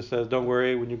Ramakrishna says, "Don't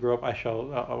worry, when you grow up, I shall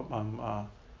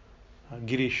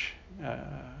Girish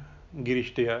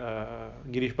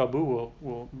Babu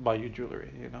will buy you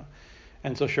jewelry,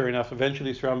 And so sure enough,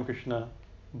 eventually Sri Ramakrishna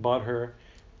bought her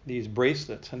these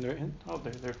bracelets, and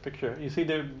their picture. You see,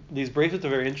 these bracelets are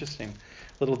very interesting.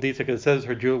 Little detail, because it says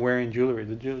her wearing jewelry.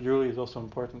 The jewelry is also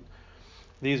important.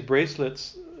 These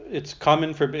bracelets, it's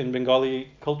common in Bengali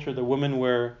culture, the women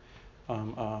wear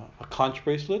a conch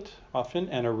bracelet often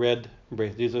and a red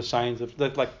bracelet. These are signs of,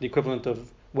 that's like the equivalent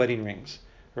of wedding rings,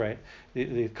 right?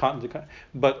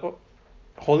 But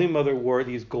Holy Mother wore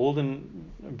these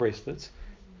golden bracelets,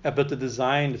 but the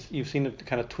design, you've seen it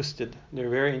kind of twisted. They're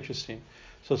very interesting.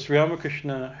 So Sri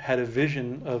Ramakrishna had a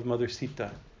vision of Mother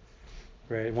Sita,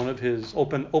 right? One of his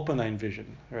open-eyed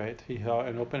vision, right? He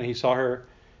saw her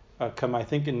come, I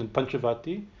think, in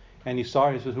Panchavati, and he saw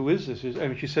her. He said, "Who is this?"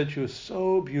 She said she was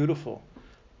so beautiful,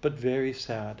 but very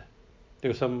sad.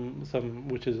 There's some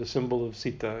which is a symbol of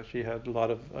Sita. She had a lot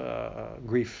of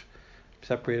grief,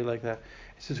 separated like that.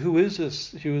 He says, "Who is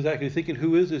this?" She was actually thinking,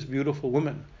 "Who is this beautiful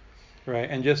woman?" Right?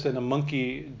 And just then a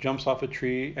monkey jumps off a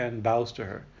tree and bows to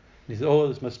her. He says, "Oh,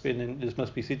 this must be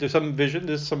Sita."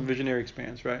 There's some visionary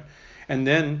experience, right? And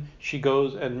then she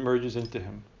goes and merges into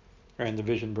him, right? And the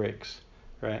vision breaks,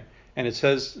 right? And it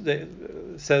says that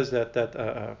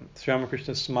Sri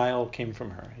Ramakrishna's smile came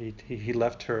from her. He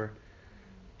left her.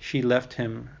 She left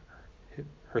him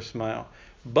her smile,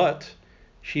 but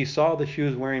she saw that she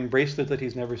was wearing bracelets that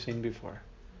he's never seen before.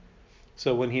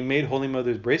 So when he made Holy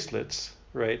Mother's bracelets,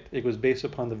 right, it was based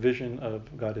upon the vision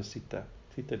of Goddess Sita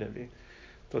Devi.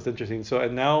 So it's interesting. So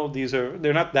and now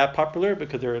they're not that popular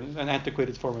because they're an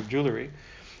antiquated form of jewelry,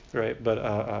 right?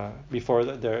 But before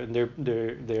that, they're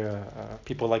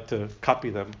people like to copy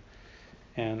them,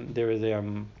 and there was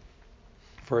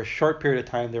for a short period of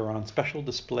time they were on special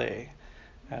display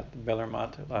at the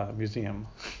Bellarmine Museum.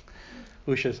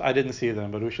 Usha, I didn't see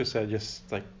them, but Usha said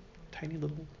just like tiny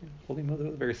little Holy Mother,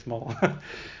 very small,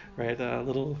 right?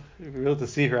 Little, we were able to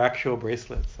see her actual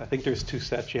bracelets. I think there's 2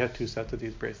 sets. She had 2 sets of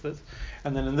these bracelets,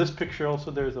 and then in this picture also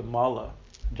there's a mala,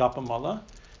 japa mala,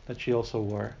 that she also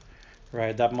wore,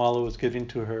 right? That mala was given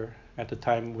to her at the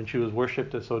time when she was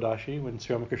worshipped at Sodashi, when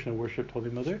Sri Ramakrishna worshipped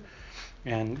Holy Mother,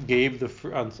 and gave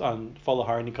on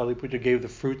Phalahari Kali Puja, gave the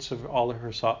fruits of all of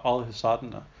his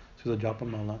sadhana through the japa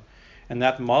mala, and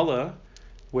that mala.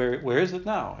 Where is it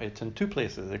now? It's in 2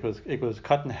 places. It was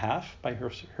cut in half by her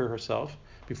herself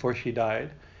before she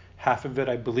died. Half of it,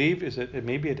 I believe, it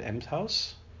may be at M's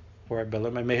house or at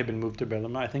Bellarmine. It may have been moved to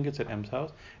Bellarmine. I think it's at M's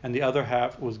house. And the other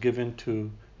half was given to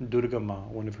Durga Ma,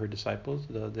 one of her disciples.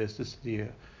 This is the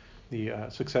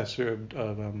successor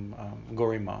of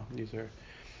Gauri Ma.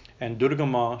 And Durga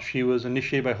Ma, she was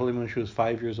initiated by Holy Mother when she was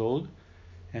 5 years old,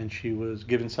 and she was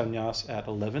given sannyas at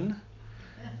 11,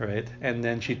 right? And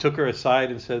then she took her aside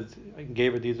and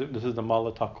gave her these. This is the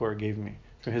mala Thakur gave me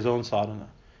for his own sadhana,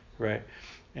 right?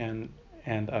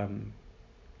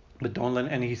 But don't let.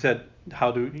 And he said,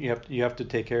 you have to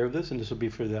take care of this, and this will be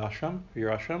for the ashram, for your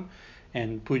ashram,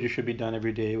 and puja should be done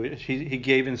every day. He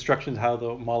gave instructions how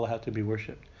the mala had to be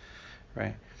worshipped,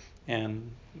 right?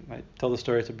 And I tell the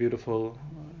story. It's a beautiful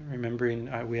remembering.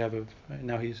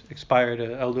 Now he's expired,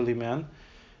 an elderly man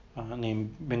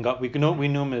named Bengali. We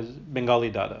knew him as Bengali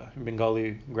Dada,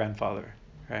 Bengali grandfather,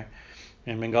 right?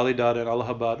 And Bengali Dada in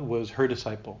Allahabad was her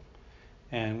disciple.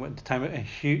 And at the time,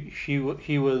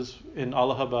 he was in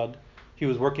Allahabad. He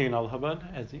was working in Allahabad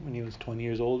when he was 20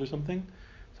 years old or something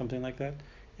like that.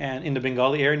 And in the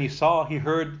Bengali area, and he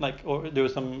heard there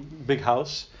was some big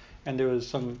house, and there was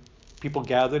some people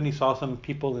gathered, and he saw some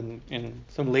people in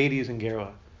some ladies in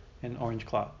Gerwa, in orange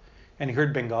cloth, and he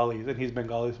heard Bengalis, and he's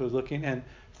Bengali, so he was looking, and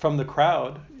from the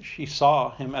crowd, she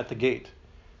saw him at the gate.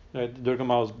 Durga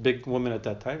Ma was a big woman at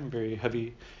that time, very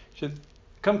heavy. She said,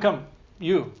 "Come,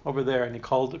 you over there," and he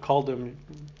called him.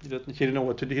 He didn't know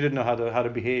what to do. He didn't know how to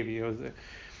behave.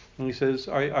 And he says,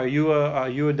 "Are you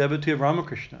a devotee of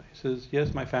Ramakrishna?" He says,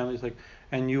 "Yes, my family's like."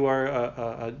 "And you are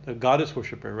a goddess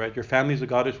worshipper, right? Your family's a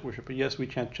goddess worshipper." "Yes, we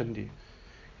chant Chandi."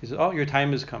 He says, "Oh, your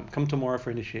time has come. Come tomorrow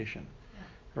for initiation."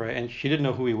 Yeah. Right? And she didn't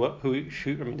know who he was.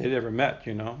 They'd never met.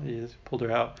 He just pulled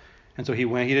her out. And so he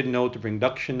went. He didn't know to bring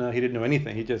dakshina. He didn't know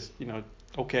anything. He just,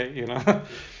 okay.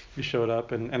 He showed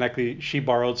up, and actually she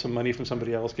borrowed some money from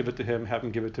somebody else, give it to him, have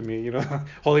him give it to me.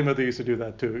 Holy Mother used to do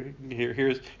that too.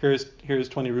 Here's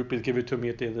 20 rupees, give it to me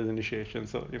at the end of the initiation.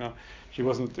 So it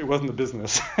wasn't a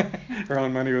business. Her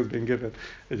own money was being given.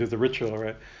 It's just a ritual,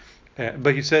 right?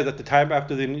 But he said at the time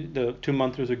after the 2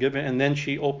 mantras were given, and then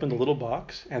she opened a little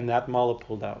box, and that mala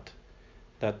pulled out.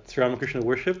 That Sri Ramakrishna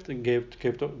worshipped and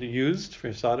used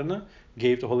for sadhana,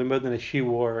 gave to Holy Mother, and she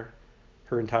wore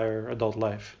her entire adult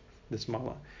life, this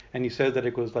mala. And he said that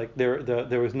it was like there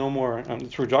was no more,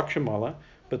 it's Rudraksha mala,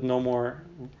 but no more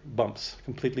bumps,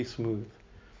 completely smooth.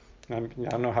 I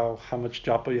don't know how much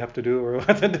japa you have to do or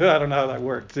what to do. I don't know how that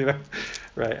works,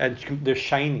 right? And they're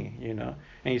shiny, And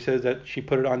he says that she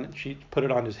put it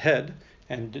on his head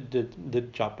and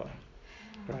did japa,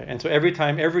 right? And so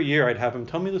every year I'd have him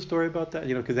tell me the story about that,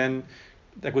 because then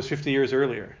that was 50 years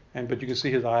earlier, but you can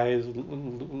see his eyes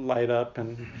light up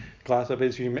and glass up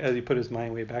as he put his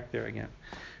mind way back there again.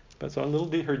 But so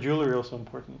her jewelry also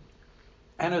important.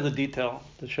 And as a detail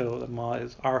to show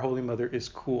that our Holy Mother is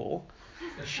cool,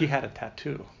 she had a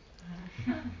tattoo.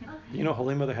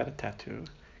 Holy Mother had a tattoo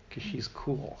because she's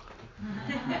cool.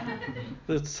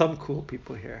 There's some cool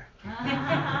people here,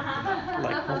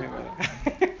 like Holy Mother.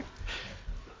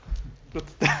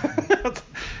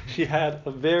 She had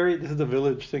this is the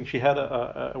village thing, she had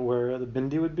where the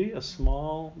bindi would be, a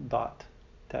small dot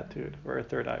tattooed where her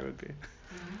third eye would be.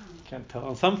 Can't tell.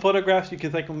 On some photographs you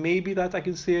can think, maybe that I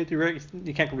can see it.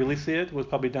 You can't really see it. It was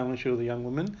probably done when she was a young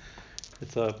woman.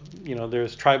 It's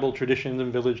there's tribal traditions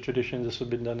and village traditions. This would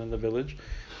have been done in the village.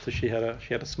 So she had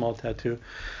a small tattoo.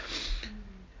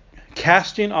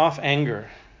 Casting off anger,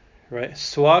 right?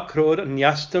 Swakrod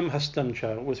nyastam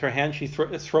hastamcha. With her hand, she's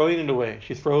throwing it away.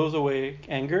 She throws away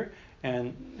anger,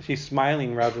 and she's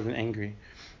smiling rather than angry,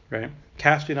 right?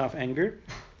 Casting off anger,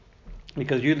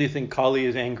 because usually you think Kali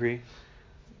is angry.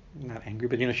 Not angry,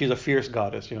 but she's a fierce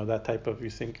goddess. That type of, you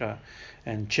think,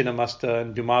 and Chinnamasta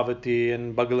and Dhumavati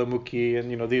and Bagalamukhi,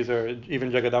 and these are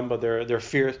even Jagadamba. They're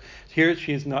fierce. Here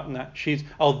she's not.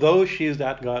 Although she's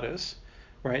that goddess,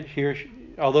 right? Here,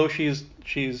 although she has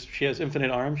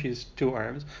infinite arms. She's 2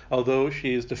 arms. Although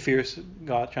she's the fierce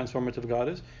god, transformative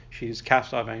goddess, she's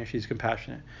cast off anger. She's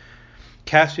compassionate.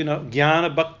 Casting off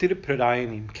jnana bhakti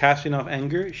pradayini. Casting off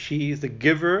anger. She is the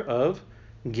giver of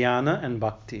jnana and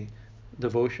bhakti.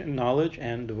 Devotion, knowledge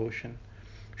and devotion.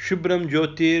 Shubram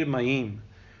Jyotir Mayim.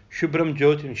 Shubram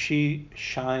Jyotir, she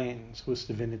shines with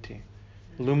divinity.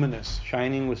 Luminous,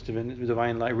 shining with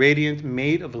divine light. Radiant,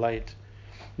 made of light.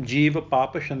 Jiva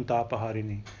Papa Shantapa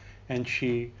Harini. And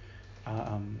she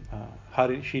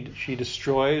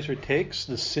destroys or takes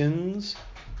the sins.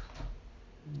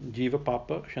 Jiva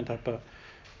Papa Shantapa.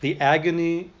 The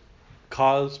agony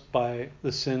caused by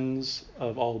the sins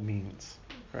of all beings.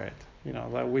 Right?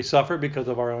 That we suffer because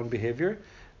of our own behavior,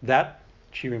 that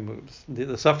she removes.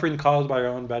 The suffering caused by our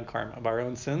own bad karma, by our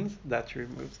own sins, that she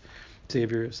removes.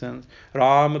 Savior of sins.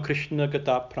 Ramakrishna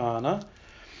Gata Prana.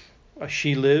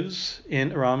 She lives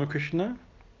in Ramakrishna.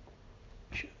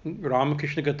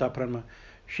 Ramakrishna Gata Pranma.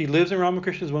 She lives in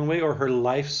Ramakrishna's one way, or her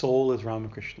life soul is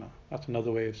Ramakrishna. That's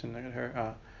another way of saying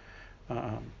her.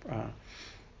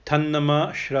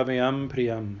 Tannama Shravayam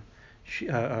Priyam.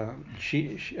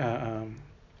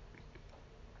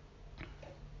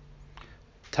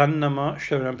 Tannama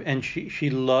Shravayam, and she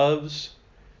loves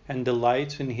and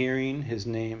delights in hearing his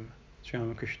name, Sri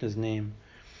Ramakrishna's name.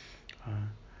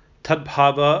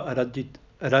 Tadbhava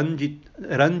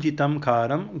Ranjitam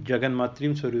Karam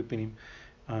Jaganmatrim Swarupinim.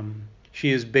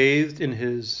 She is bathed in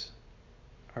his,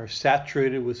 or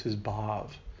saturated with his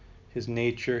bhav, his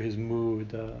nature, his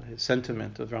mood, his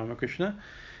sentiment of Ramakrishna,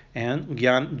 and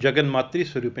Jaganmatri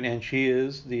Swarupini, and she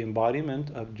is the embodiment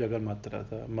of Jaganmatra,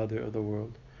 the mother of the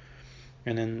world.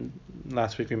 And then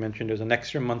last week we mentioned there's an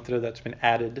extra mantra that's been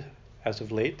added as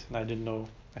of late, and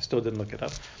I still didn't look it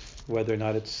up, whether or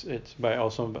not it's by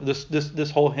also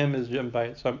this whole hymn is written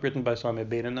by Swami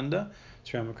Vedananda,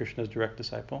 Sri Ramakrishna's direct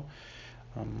disciple.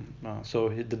 So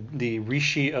the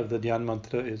rishi of the Dhyan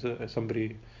mantra is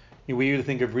somebody. We usually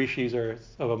think of rishis or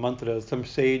of a mantra. Some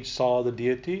sage saw the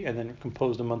deity and then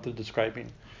composed a mantra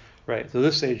describing. Right. So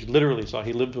this sage literally saw.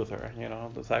 He lived with her.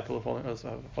 Disciple of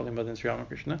Holy Mother Sri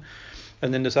Ramakrishna.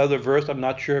 And then this other verse, I'm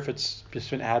not sure if it's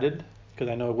just been added, because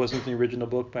I know it wasn't in the original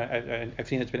book, but I've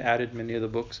seen it's been added in many of the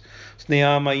books.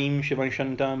 Snehamayim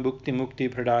Shivanshantam Bhukti Mukti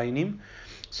Pradainim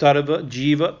Sarva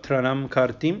Jiva Tranam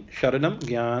Kartim Sharanam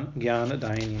Gyana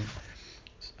Dainim.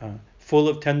 Full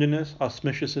of tenderness,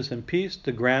 auspiciousness, and peace,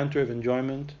 the grantor of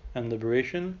enjoyment and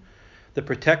liberation, the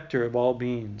protector of all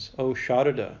beings, O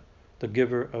Sharada, the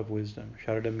giver of wisdom.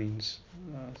 Sharada means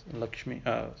Lakshmi,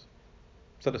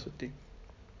 Saraswati.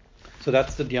 So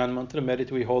that's the Dhyan mantra.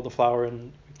 Meditate, we hold the flower,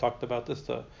 and we've talked about this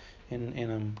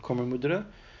in Kumar Mudra.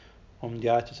 Om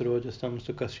Dhyati Sarojastam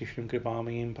Sukhasrishram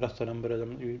Kripamayim Prastaram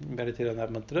Bharadam. You meditate on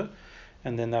that mantra,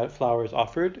 and then that flower is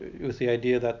offered with the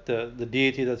idea that the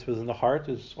deity that's within the heart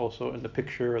is also in the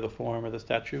picture or the form or the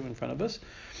statue in front of us.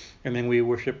 And then we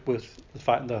worship with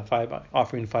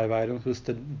offering 5 items with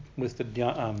the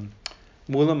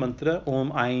Mula mantra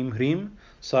Om Aim Hrim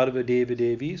Sarva Devi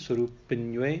Devi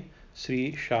Swarupinyue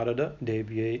Sri Sharada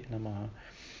Devye Namaha.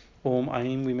 Om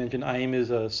Aim, we mentioned Aim is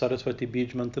a Saraswati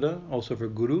Bij mantra, also for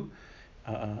Guru,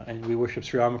 and we worship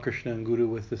Sri Ramakrishna and Guru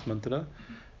with this mantra.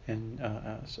 And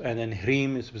then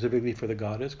Hrim is specifically for the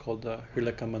goddess, called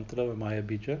Hrilaka mantra or Maya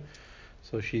Bija.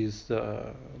 So she's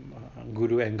the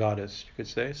Guru and goddess, you could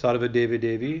say. Sarva Devi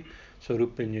Devi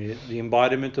Swarupinyue, the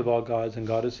embodiment of all gods and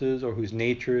goddesses, or whose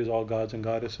nature is all gods and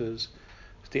goddesses.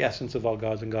 It's the essence of all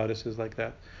gods and goddesses, like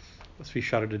that. Sri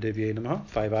Sharada Devye Namaha,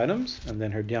 5 items, and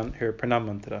then her pranam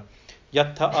mantra.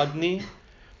 Yatha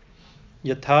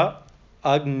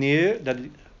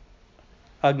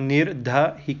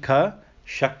Agnirdhahika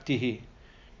Shaktihi.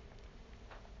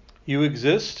 You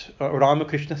exist,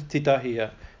 Ramakrishna Sthita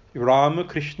Hiya.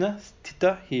 Ramakrishna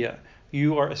Sthita Hiya.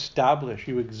 You are established,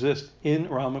 you exist in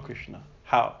Ramakrishna.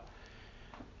 How?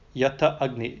 Yata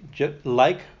Agni,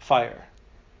 like fire,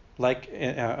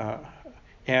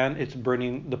 and it's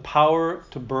burning. The power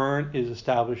to burn is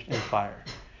established in fire.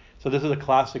 So this is a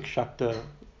classic Shakta.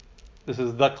 This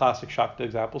is the classic Shakta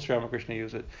example. Sri Ramakrishna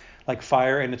used it, like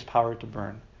fire and its power to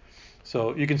burn.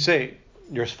 So you can say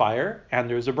there's fire and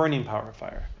there's a burning power of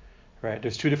fire, right?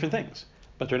 There's 2 different things,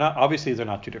 but they're not. Obviously, they're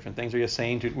not 2 different things. We're just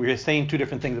saying 2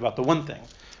 different things about the one thing,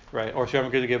 right? Or Sri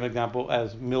Ramakrishna gave an example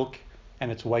as milk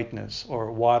and its whiteness,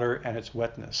 or water and its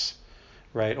wetness,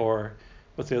 right? Or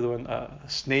what's the other one?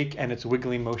 Snake and its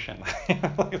wiggling motion.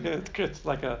 It's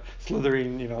like a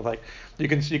slithering, like you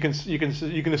can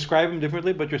describe them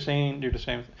differently, but you're saying they're the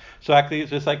same. So actually,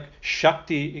 it's just like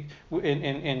Shakti.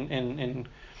 In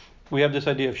we have this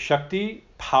idea of Shakti,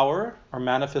 power or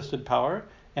manifested power,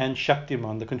 and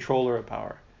Shaktiman, the controller of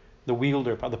power, the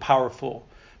wielder, the powerful.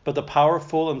 But the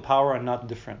powerful and power are not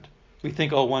different. We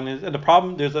think, one is, and the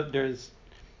problem there's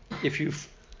if you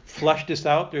flush this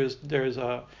out, it's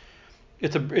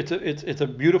a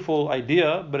beautiful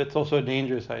idea, but it's also a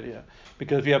dangerous idea,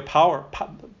 because if you have power,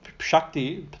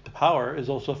 Shakti, the power, is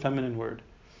also a feminine word,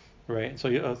 right? So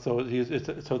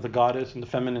the goddess and the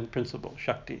feminine principle,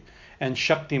 Shakti, and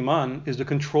Shaktiman is the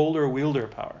controller, wielder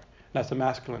power. That's a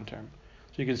masculine term.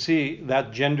 So you can see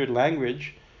that gendered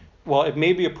language. Well, it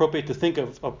may be appropriate to think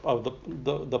of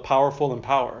the powerful and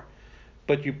power,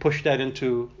 but you push that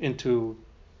into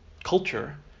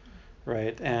culture,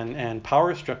 right? And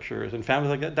power structures and families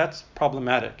like that. That's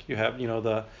problematic. You have you have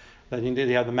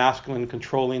the masculine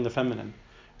controlling the feminine,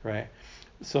 right?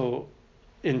 So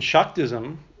in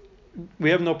Shaktism,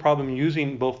 we have no problem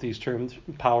using both these terms,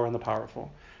 power and the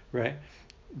powerful, right?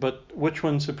 But which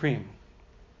one's supreme?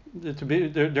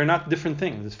 They're not different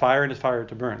things. It's fire and it's fire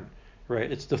to burn,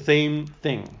 right? It's the same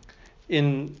thing.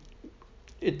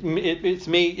 It's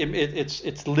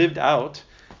lived out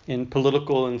in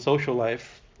political and social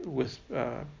life with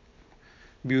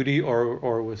beauty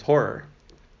or with horror,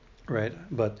 right?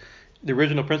 But the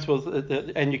original principle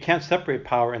is, and you can't separate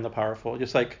power and the powerful.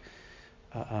 Just like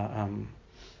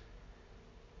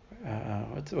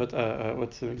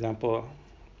what's an example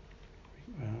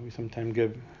we sometimes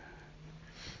give?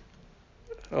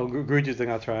 Oh, Guruji's thing.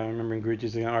 That's right. I'm remembering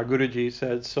Guruji's thing. Our Guruji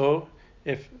said, so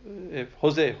if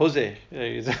Jose,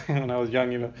 when I was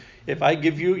young, if I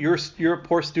give you, you're a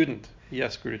poor student.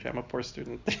 Yes, Guruji, I'm a poor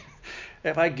student.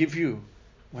 If I give you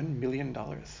 $1 million,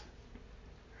 right?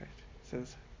 He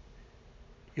says,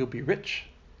 you'll be rich.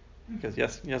 Because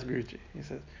yes, Guruji. He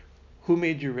says, who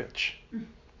made you rich?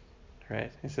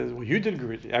 Right? He says, well, you did,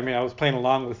 Guruji. I mean, I was playing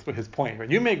along with his point. Right?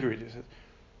 You made Guruji. He says,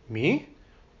 me?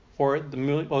 Or the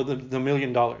 $1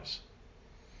 million? Right?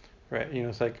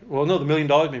 It's like, well, no, the $1 million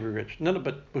made me rich. No,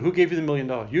 but who gave you the $1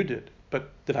 million? You did.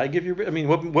 But did I give you? I mean,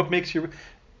 what makes you?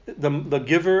 The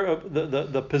giver of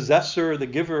the possessor, the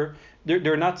giver,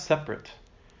 they're not separate,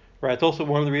 right? It's also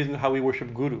one of the reasons how we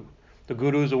worship Guru. The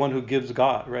Guru is the one who gives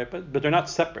God, right? But they're not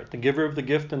separate. The giver of the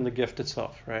gift and the gift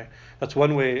itself, right? That's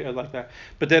one way like that.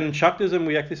 But then in Shaktism,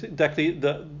 we actually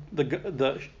the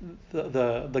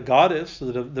goddess,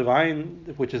 the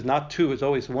divine, which is not two, is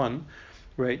always one,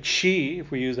 right? She,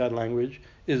 if we use that language,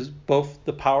 is both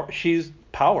the power. She's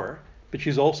power, but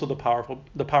she's also the powerful.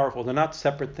 They're not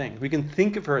separate things. We can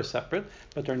think of her as separate,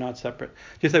 but they're not separate.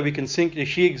 Just like we can think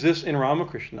she exists in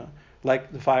Ramakrishna,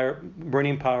 like the fire,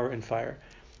 burning power and fire.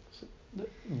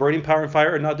 Burning power and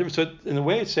fire are not different. So in a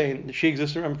way, it's saying that she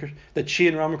exists in Ramakrishna, that she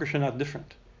and Ramakrishna are not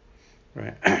different,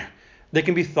 right? They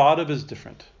can be thought of as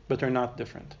different, but they're not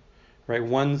different, right?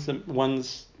 One's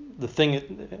the thing.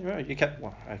 You can't.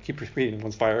 Well, I keep repeating,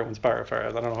 one's fire, fire.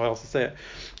 I don't know how else to say it.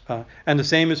 And the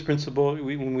same is principle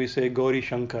when we say Gauri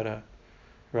Shankara,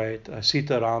 right?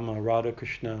 Sita Rama, Radha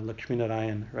Krishna, Lakshmi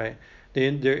Narayan, right?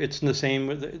 It's in the same.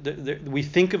 We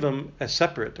think of them as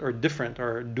separate or different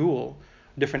or dual.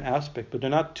 Different aspect, but they're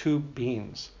not two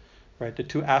beings, right? They're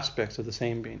two aspects of the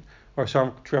same being. Or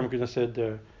Ramakrishna said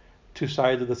they're two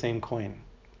sides of the same coin.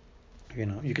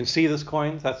 You can see this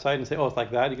coin, that side, and say, oh, it's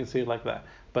like that. You can see it like that.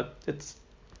 But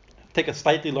take a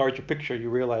slightly larger picture, you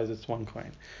realize it's one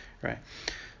coin, right?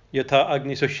 Yata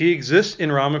Agni. So she exists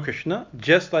in Ramakrishna,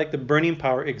 just like the burning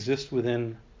power exists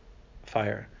within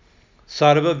fire.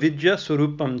 Sarva Vidya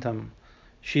Surupam Tam.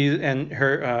 She and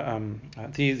her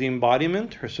the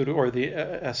embodiment, or the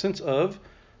essence of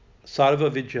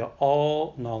Sarva Vidya,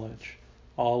 all knowledge,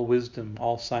 all wisdom,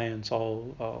 all science,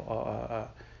 all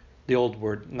the old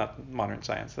word, not modern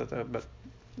science, but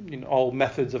all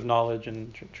methods of knowledge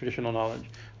and traditional knowledge,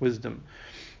 wisdom.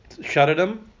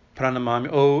 Sharadam Pranamami.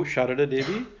 Oh, Sharada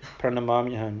Devi,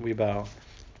 Pranamamyaham. We bow.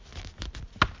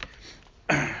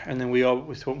 And then we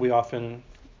often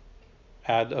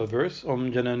add a verse.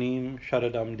 Om Jananim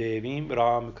Sharadam Devim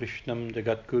Ram Krishnam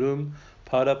Jagatgurum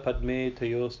Para Padme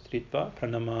Tayos Tritva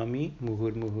Pranamami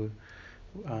Muhur Muhur.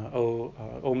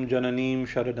 Om Jananim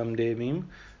Sharadam Devim.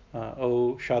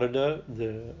 O Sharada,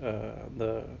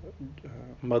 the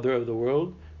mother of the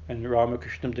world, and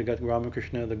Ramakrishna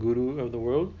Ramakrishna, the Guru of the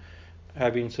world.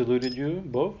 Having saluted you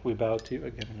both, we bow to you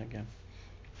again and again.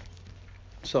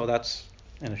 So that's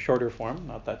in a shorter form,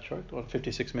 not that short,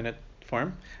 56-minute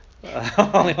form.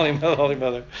 Holy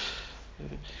Mother.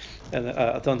 And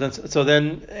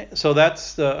so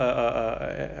that's the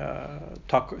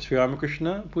Sri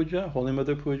Ramakrishna Puja, Holy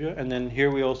Mother Puja, and then here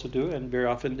we also do, and very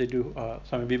often they do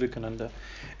Swami Vivekananda,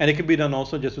 and it can be done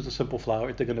also just with a simple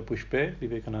flower. Itagana Pushpe,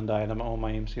 Vivekanandaya Namaha, Om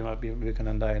Ayim Sima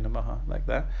Vivekanandaya Namaha, like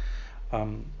that.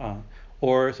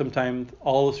 Or sometimes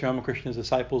all of Sri Ramakrishna's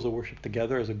disciples are worshipped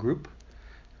together as a group,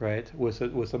 right? With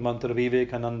the mantra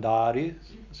Vivekanandari,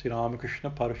 Sri Ramakrishna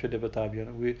Parasha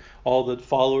Devatabhyana. All the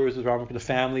followers of Ramakrishna, the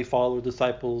family, followers,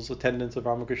 disciples, attendants of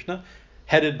Ramakrishna,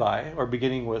 headed by or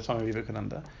beginning with Swami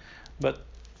Vivekananda. But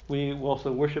we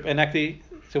also worship, and actually,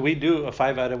 so we do a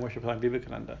 5-item worship of Swami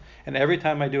Vivekananda. And every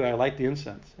time I do, I light the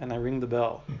incense and I ring the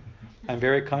bell. I'm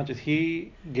very conscious.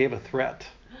 He gave a threat.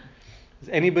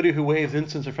 Anybody who waves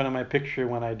incense in front of my picture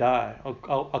when I die,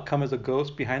 I'll come as a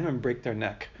ghost behind them and break their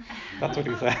neck. That's what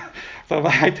he said. So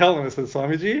I tell him, I said,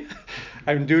 Swamiji,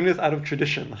 I'm doing this out of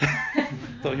tradition.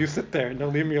 So you sit there and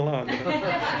don't leave me alone.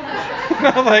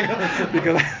 Because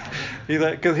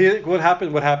what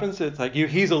happens? It's like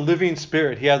he's a living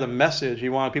spirit. He has a message. He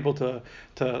wanted people to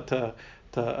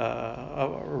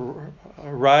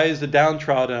rise the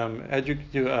downtrodden,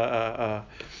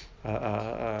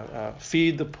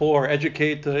 feed the poor,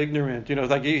 educate the ignorant.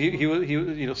 Like he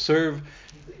was serve.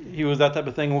 He was that type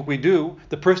of thing. What we do,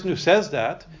 the person who says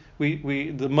that, we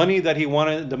the money that he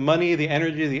wanted, the money, the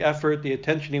energy, the effort, the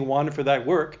attention he wanted for that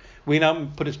work, we now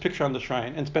put his picture on the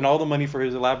shrine and spend all the money for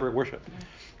his elaborate worship.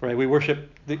 Right? We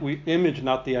worship, we image,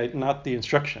 not the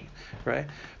instruction. Right?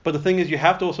 But the thing is, you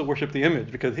have to also worship the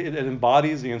image because it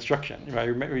embodies the instruction. Right?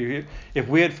 Remember,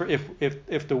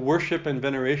 if the worship and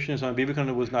veneration of Swami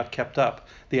Vivekananda was not kept up,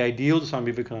 the ideals of Swami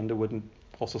Vivekananda wouldn't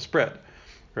also spread.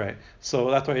 Right,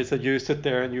 so that's why he said you sit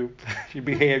there and you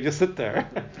behave. Just sit there.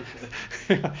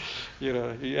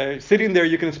 Sitting there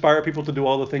you can inspire people to do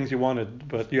all the things you wanted,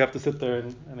 but you have to sit there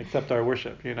and accept our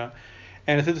worship. And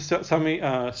it says Swami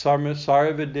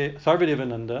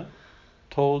Sarvadavananda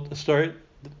told the story.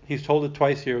 He's told it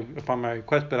twice here upon my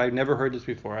request, but I've never heard this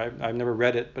before. I've never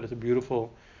read it, but it's a beautiful.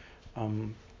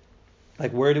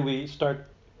 Where do we start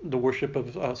the worship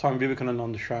of Swami Vivekananda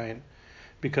on the shrine?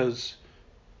 Because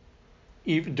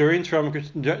during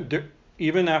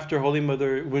even after Holy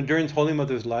Mother, during Holy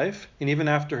Mother's life, and even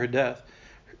after her death,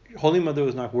 Holy Mother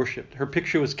was not worshipped. Her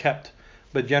picture was kept,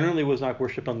 but generally was not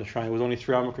worshipped on the shrine. It was only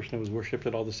Sri Ramakrishna who was worshipped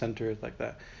at all the centers like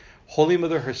that. Holy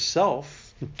Mother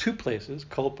herself, in 2 places,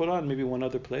 Kalpura and maybe one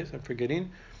other place, I'm forgetting,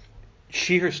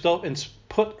 she herself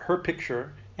put her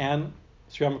picture and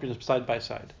Sri Ramakrishna side by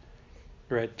side.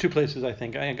 Right, 2 places I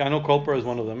think. I know Kalpura is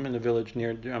one of them in the village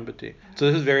near Ambati. So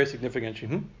this is very significant.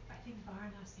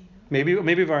 Maybe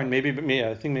Varanasi.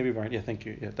 I think maybe Varanasi. Yeah, thank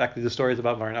you. Yeah, actually, the story is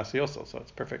about Varanasi also, so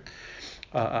it's perfect.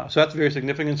 So that's very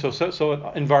significant. So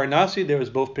in Varanasi, there was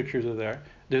both pictures are there.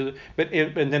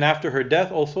 And then after her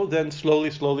death, also, then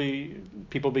slowly,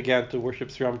 people began to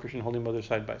worship Sri Ramakrishna and Holy Mother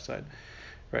side by side,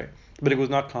 right? But it was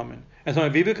not common. And so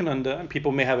Vivekananda,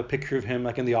 people may have a picture of him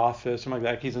like in the office, something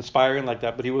like that. He's inspiring like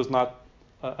that, but he was not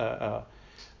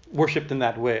worshipped in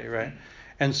that way, right?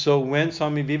 And so when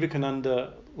Swami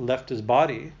Vivekananda left his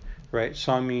body, right,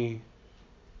 Swami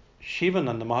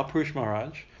Shivananda, Mahapurush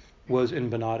Maharaj, was in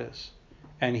Benares.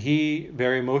 And he,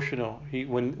 very emotional,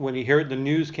 when he heard the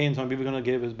news came, Swami Vivekananda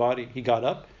gave his body, he got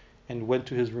up and went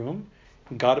to his room,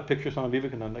 got a picture of Swami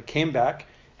Vivekananda, came back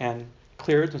and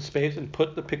cleared the space and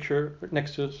put the picture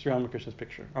next to Sri Ramakrishna's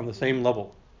picture on the same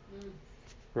level,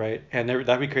 right? And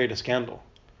that would create a scandal.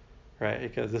 Right,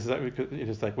 because it's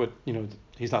like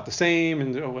he's not the same,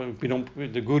 and we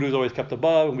don't. The guru's always kept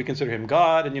above, and we consider him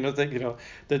God, and that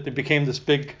it became this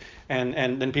big,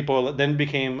 and then people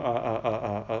became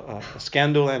a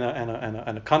scandal and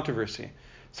a controversy.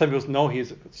 Some people know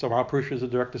Mahapurush is a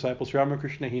direct disciple of Sri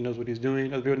Ramakrishna. He knows what he's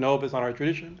doing. Other people know, but it's not our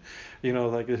tradition.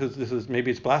 This is maybe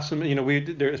it's blasphemy.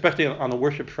 Especially on the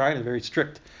worship shrine, is very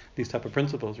strict these type of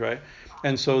principles, right?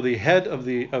 And so the head of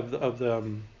the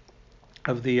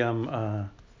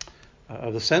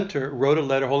center wrote a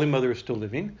letter. Holy Mother is still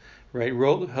living, right?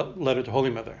 Wrote a letter to Holy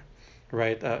Mother,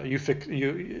 right? We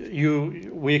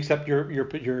accept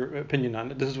your opinion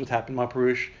on it. This is what's happened.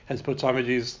 Mahapurush has put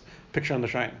Swamiji's picture on the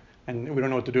shrine, and we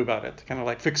don't know what to do about it. Kind of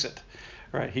like fix it,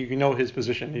 right? You know his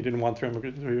position. He didn't want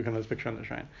Vivekananda's picture on the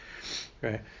shrine,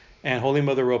 right? And Holy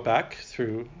Mother wrote back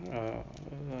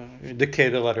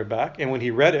dictated a letter back, and when he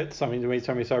read it, Swami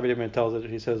Sarvadavananda tells it.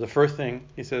 He says the first thing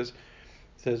he says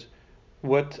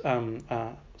what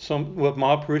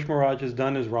Mahapurush Maharaj has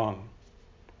done is wrong.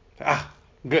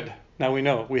 Good. Now we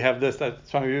know. We have this. That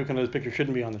Swami Vivekananda's picture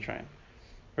shouldn't be on the shrine,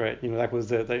 right? That was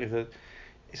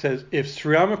he says if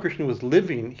Sri Ramakrishna was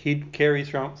living, he'd carry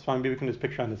Swami Vivekananda's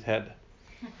picture on his head.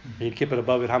 He'd keep it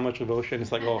above it. How much devotion?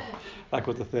 It's like that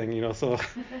was the thing, So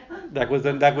that was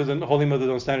in Holy Mother's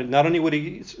own standard. Not only would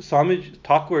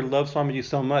Thakur loved Swamiji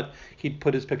so much, he'd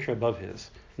put his picture above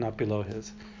his, not below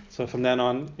his. So from then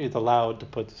on, it's allowed to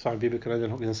put Swami Vivekananda,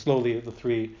 and slowly the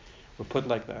 3 were put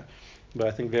like that. But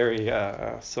I think very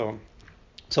so.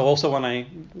 So also when I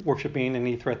worshiping and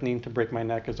he threatening to break my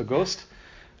neck as a ghost,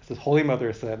 as Holy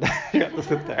Mother said, you have to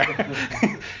sit there.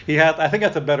 I think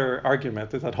that's a better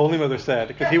argument. Is that Holy Mother said,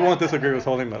 because he won't disagree with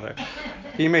Holy Mother.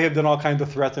 He may have done all kinds of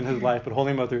threats in his life, but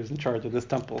Holy Mother is in charge of this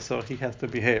temple, so he has to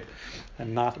behave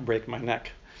and not break my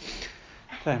neck.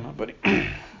 Okay, my buddy.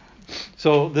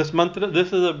 So this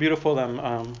is a beautiful.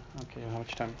 Okay, how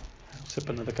much time? I'll sip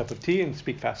another cup of tea and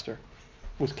speak faster.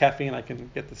 With caffeine, I can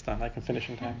get this done. I can finish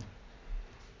in time.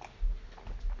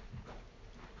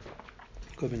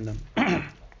 Govindam.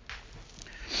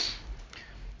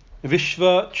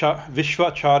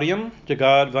 Vishvacharyam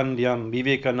Jagadvandyam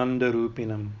Vivekananda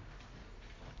Rupinam.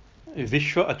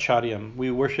 Vishvacharyam.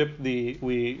 We worship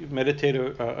we meditate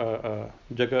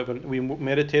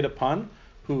upon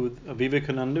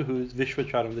Vivekananda, who is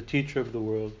Vishvacharyam, the teacher of the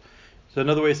world. So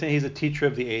another way of saying he's a teacher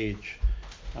of the age.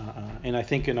 And I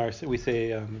think in our we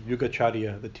say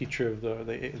Yugacharya, the teacher of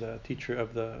the teacher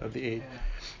of the age,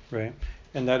 right?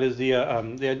 And that is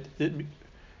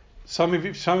Swami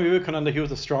Vivekananda. He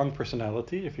was a strong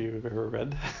personality, if you've ever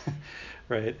read,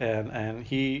 right? And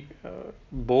he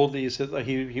boldly says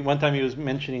he one time he was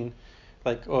mentioning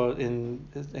like in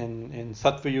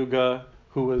Sattva Yuga,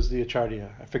 who was the Acharya.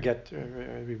 I forget,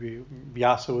 maybe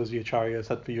Vyasa was the Acharya,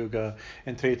 Sattva Yuga,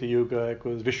 and Treta Yuga, it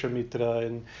was Vishwamitra,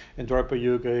 and in Dwapara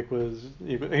Yuga,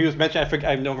 he was mentioned,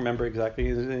 I don't remember exactly,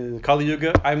 in Kali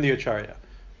Yuga, I'm the Acharya.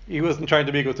 He wasn't trying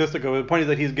to be egotistical, but the point is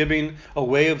that he's giving a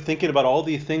way of thinking about all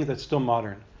these things that's still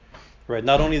modern, right?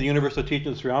 Not only the universal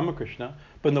teachings of Sri Ramakrishna,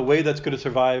 but in the way that's going to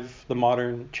survive the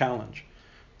modern challenge.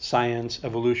 Science,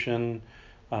 evolution,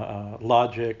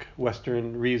 logic,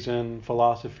 Western reason,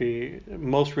 philosophy.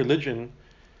 Most religion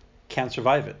can't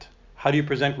survive it. How do you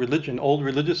present religion, old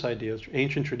religious ideas,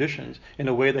 ancient traditions, in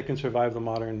a way that can survive the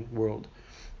modern world,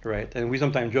 right? And we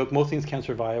sometimes joke most things can't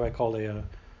survive. I call a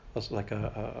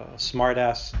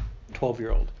smart-ass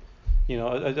 12-year-old.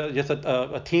 Just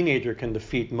a teenager can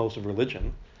defeat most of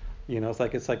religion.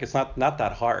 It's not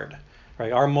that hard.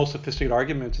 Right? Our most sophisticated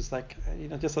arguments is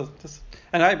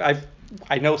and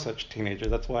I know such teenagers.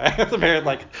 That's why it's very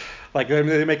like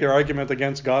they make their argument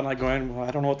against God, and I go in, well,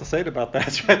 I don't know what to say about that.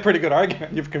 It's a pretty good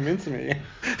argument. You've convinced me.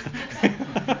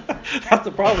 That's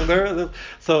the problem.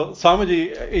 So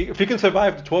Swamiji, if he can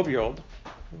survive the 12-year-old,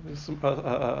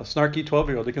 a snarky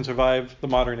 12-year-old, he can survive the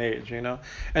modern age, And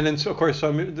then, so, of course,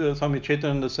 Swami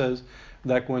Chaitananda says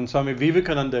that when Swami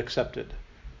Vivekananda accepted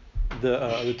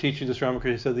the teachings of Sri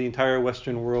Ramakrishna, said the entire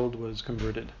Western world was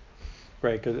converted,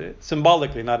 right? Because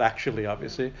symbolically, not actually,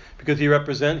 obviously, because he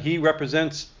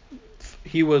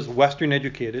was Western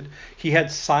educated. He had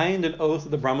signed an oath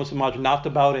of the Brahma Samaj not to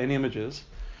bow to any images,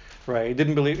 right? He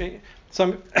didn't believe.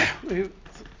 Swami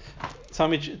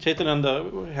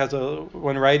Chaitananda has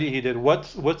one writing he did.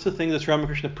 What's the thing that Sri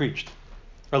Ramakrishna preached?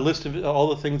 A list of all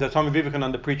the things that Swami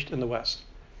Vivekananda preached in the West,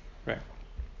 right?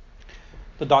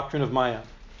 The doctrine of Maya,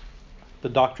 the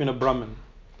doctrine of Brahman,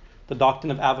 the doctrine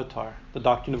of Avatar, the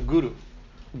doctrine of Guru,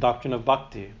 the doctrine of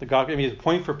Bhakti,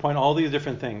 point for point, all these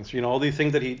different things, all these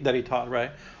things that he taught,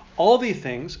 right? All these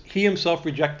things he himself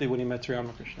rejected when he met Sri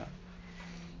Ramakrishna,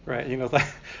 right?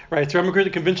 Right? Sri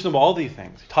Ramakrishna convinced him of all these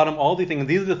things. He taught him all these things, and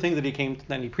these are the things that he came to,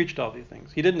 and he preached all these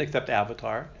things. He didn't accept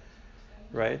Avatar,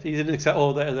 right? He didn't accept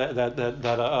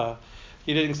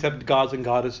he didn't accept gods and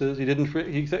goddesses. He didn't.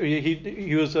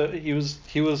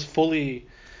 He was fully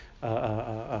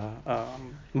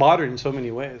modern in so many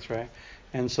ways, right?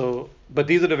 And so, but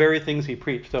these are the very things he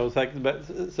preached. So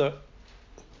it's so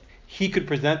he could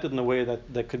present it in a way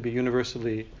that could be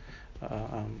universally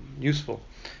useful.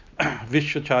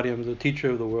 Vishwacharya was the teacher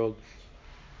of the world.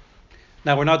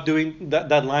 Now we're not doing that.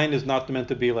 That line is not meant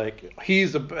to be like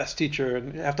he's the best teacher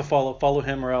and you have to follow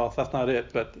him or else. That's not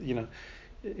it. But he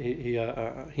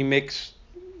makes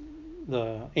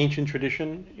the ancient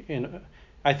tradition in.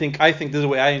 I think this is the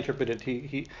way I interpret it.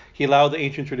 He allowed the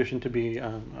ancient tradition to be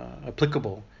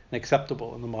applicable and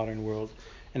acceptable in the modern world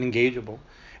and engageable.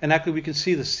 And actually, we can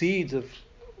see the seeds of.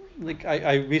 Like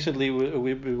I recently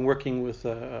we've been working with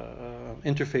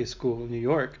Interfaith School in New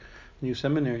York, new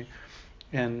seminary,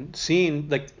 and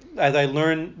seeing as I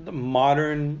learned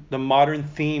the modern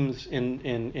themes in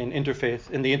interfaith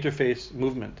in the interfaith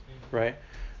movement, right?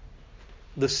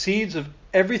 The seeds of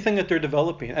everything that they're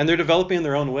developing, and they're developing in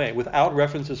their own way without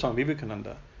reference to Swami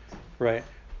Vivekananda, right?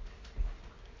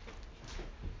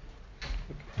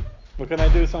 What can I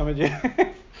do, Swamiji?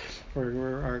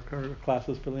 Our class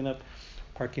is filling up.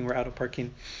 Parking, we're out of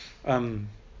parking.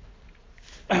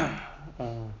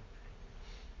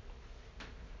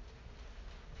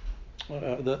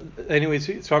 Anyways,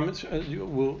 he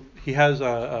has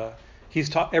he's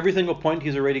taught every single point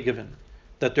he's already given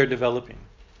that they're developing.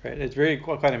 Right? It's very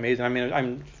quite amazing. I mean,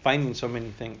 I'm finding so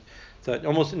many things. So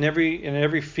almost in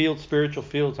every field, spiritual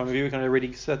field, some of you can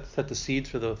already set the seeds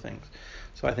for those things.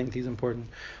 So I think he's important.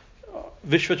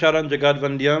 Vishvacharan Jagat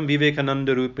Vandyam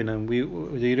Vivekananda Rupinam.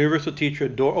 The universal teacher,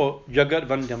 Jagat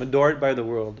Vandyam, adored by the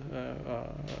world,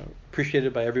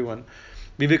 appreciated by everyone.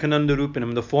 Vivekananda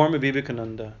Rupinam, the form of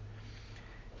Vivekananda.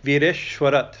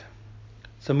 Vireshwarat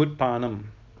Samutpanam,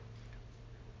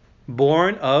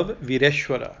 born of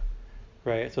Vireshwara.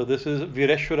 Right, so this is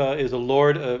Vireshwara is a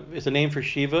lord. It's a name for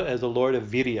Shiva as a lord of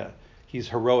Virya. He's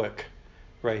heroic,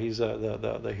 right? He's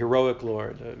the heroic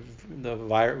lord.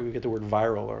 We get the word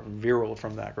viral or virile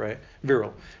from that, right?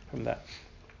 Virile from that.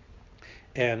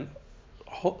 And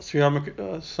Swami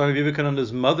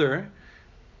Vivekananda's mother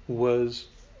wanted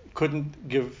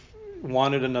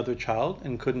another child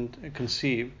and couldn't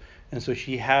conceive, And so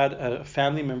she had a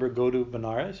family member go to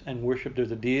Benares and worship.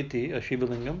 There's a deity, a Shiva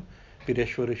Lingam,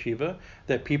 Videshwara Shiva,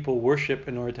 that people worship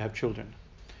in order to have children.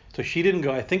 So she didn't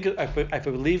go. I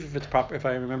believe if it's proper, if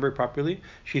I remember properly,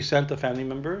 she sent a family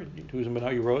member who's in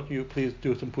Benares. You wrote, "You please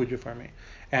do some puja for me,"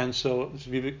 and so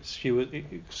she was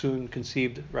soon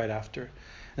conceived right after,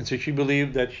 and so she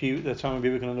believed that Swami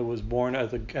Vivekananda was born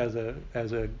as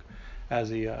a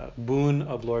boon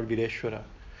of Lord Videshwara,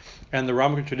 and the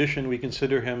Ramakrishna tradition we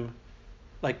consider him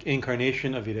like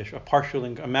incarnation of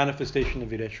Videshwara, a manifestation of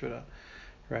Videshwara,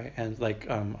 right? And like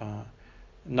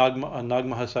Nag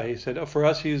Mahasaya said, for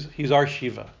us he's our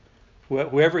Shiva.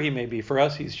 Whoever he may be, for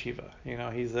us he's Shiva.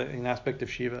 He's an aspect of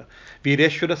Shiva.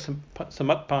 Videshwara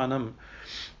Samatpanam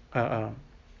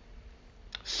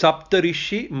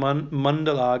Saptarishi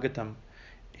Mandalagatam,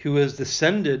 who is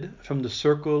descended from the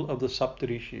circle of the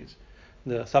Saptarishis.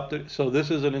 So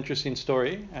this is an interesting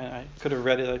story, and I could have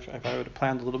read it if I would have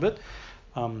planned a little bit.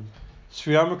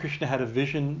 Sri Ramakrishna had a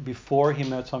vision before he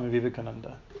met Swami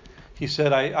Vivekananda. He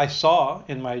said, I saw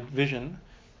in my vision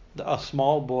a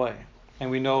small boy, and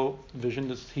we know vision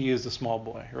is he is the small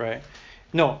boy, right?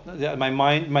 No, my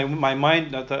mind.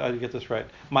 Not that I get this right.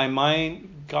 My mind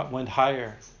went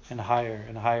higher and higher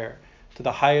and higher to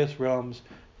the highest realms,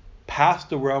 past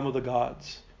the realm of the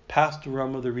gods, past the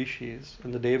realm of the rishis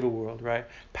in the Deva world, right?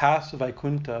 Past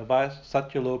Vaikuntha, past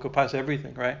Satyaloka, past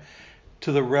everything, right?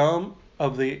 To the realm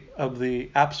of the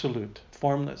absolute,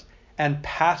 formless, and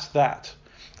past that.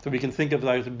 So we can think of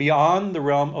that beyond the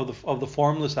realm of the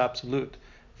formless absolute.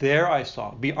 There I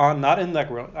saw, beyond, not in that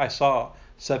realm, I saw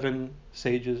 7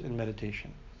 sages in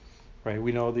meditation. Right?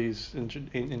 We know these in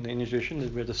the Indian tradition,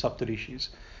 we're the Saptarishis,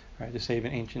 right? The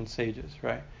 7 ancient sages,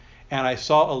 right? And I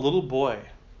saw a little boy,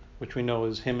 which we know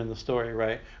is him in the story,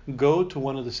 right? Go to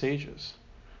one of the sages,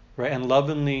 right? And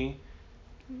lovingly,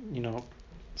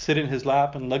 sit in his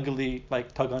lap and luggily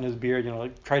tug on his beard,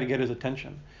 try to get his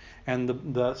attention. And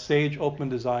the sage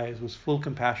opened his eyes, was full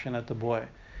compassion at the boy.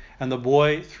 And the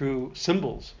boy, through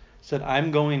symbols, said, "I'm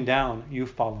going down, you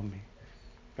follow me."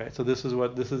 Right? So this is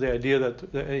the idea that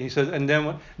he says. And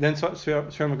then Sri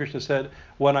Ramakrishna said,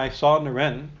 when I saw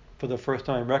Naren for the first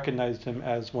time, I recognized him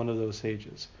as one of those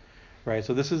sages. Right?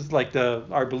 So this is like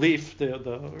our belief,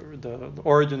 the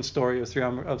origin story of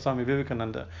Swami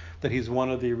Vivekananda, that he's one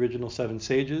of the original 7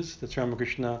 sages. That Sri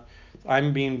Ramakrishna,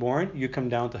 I'm being born, you come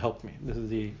down to help me. This is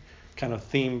the kind of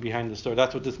theme behind the story.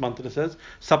 That's what this mantra says.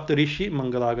 Saptarishi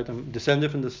Mangalagatam,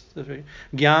 descended from the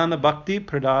Jnana Bhakti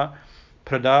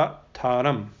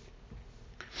Pradataram,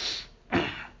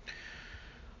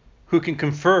 who can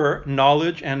confer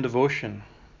knowledge and devotion.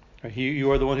 Right? You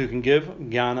are the one who can give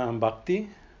Jnana and Bhakti.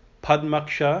 Padma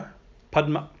Aksha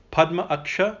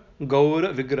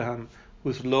Gaura Vigraham,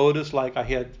 whose lotus-like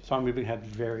Swami Vivekananda had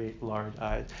very large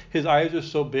eyes. His eyes are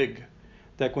so big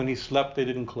that when he slept, they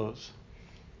didn't close.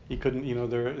 He couldn't,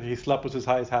 he slept with his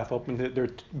eyes half open. They're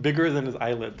bigger than his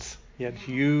eyelids. He had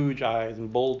huge eyes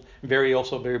and very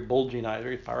bulging eyes,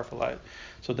 very powerful eyes.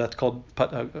 So that's called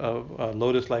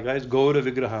lotus-like eyes, Gaura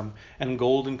Vigraham, and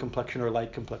golden complexion or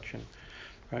light complexion.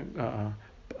 Right?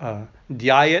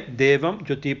 Dhyayat Devam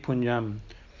Jyoti Punyam.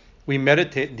 We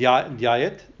meditate,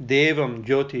 Dhyayat Devam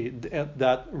Jyoti,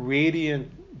 that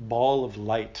radiant ball of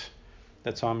light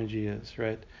that Swamiji is,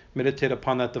 right? Meditate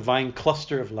upon that divine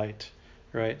cluster of light,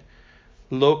 right?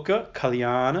 Loka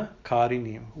Kalyana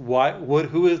Karini.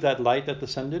 Who is that light that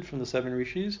descended from the 7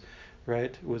 rishis,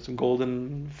 right? With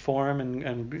golden form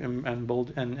and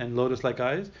bold and lotus-like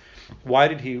eyes. Why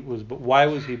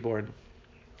was he born?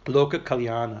 Loka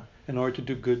Kalyana, in order to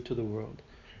do good to the world.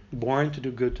 Born to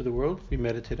do good to the world, we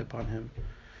meditate upon him.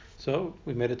 So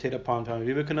we meditate upon Swami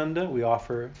Vivekananda. We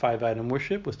offer 5-item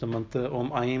worship with the mantra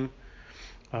Om Aim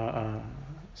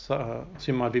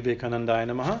Srimad Vivekanandaya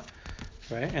Namaha.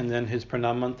 Right? And then his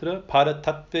pranam mantra,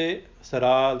 Paratatve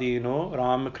Saralino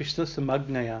Ramakrishna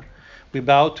Samagnaya. We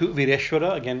bow to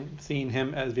Vireshwara, again seeing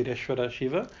him as Vireshwara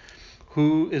Shiva,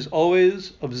 who is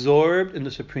always absorbed in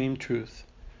the supreme truth.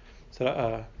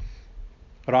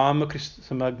 Ramakrishna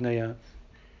Samagnaya.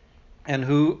 And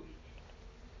who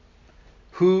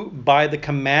by the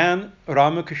command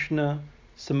Ramakrishna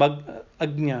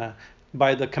Samagnya,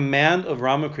 by the command of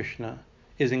Ramakrishna,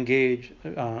 is engaged,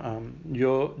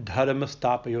 yo dharma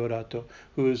stapayorato,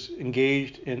 who is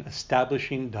engaged in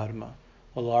establishing dharma,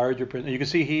 a larger principle. You can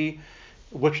see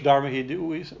which dharma he do.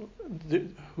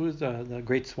 Who is the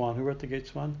Great Swan? Who wrote the Great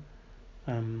Swan?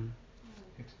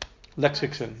 Lex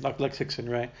Hickson,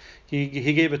 right?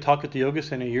 He gave a talk at the Yoga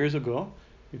Center years ago,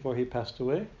 before he passed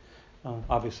away.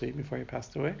 Obviously, before he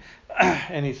passed away,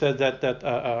 and he said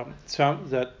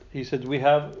that he said we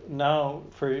have now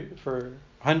for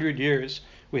 100 years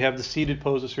we have the seated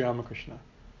pose of Sri Ramakrishna,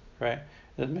 right?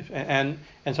 And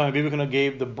Swami Vivekananda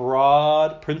gave the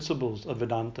broad principles of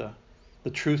Vedanta, the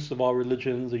truths of all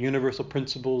religions, the universal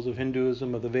principles of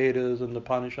Hinduism, of the Vedas and the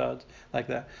Upanishads, like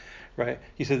that, right?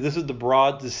 He said this is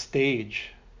the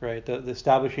stage, right? The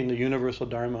establishing the universal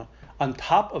Dharma. On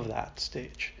top of that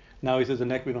stage, now he says the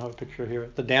next, we don't have a picture here,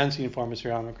 the dancing form of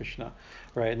Sri Ramakrishna,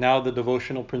 right? Now the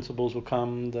devotional principles will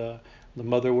come, the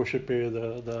mother worshipper,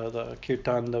 the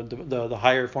kirtan, the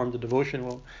higher forms of devotion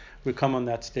will come on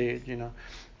that stage,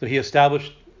 So he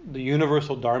established the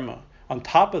universal Dharma. On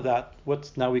top of that,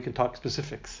 now we can talk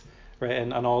specifics, right?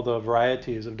 And on all the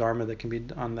varieties of Dharma that can be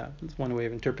on that. That's one way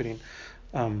of interpreting.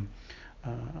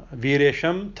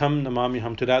 Viresham tam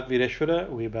namamiham. To that Vireshwara,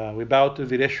 we bow. We bow to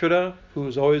Vireshwara, who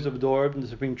is always absorbed in the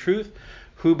supreme truth,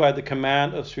 who by the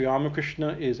command of Sri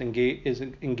Ramakrishna is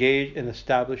engaged in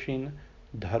establishing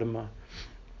Dharma.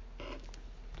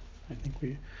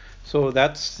 So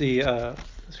that's the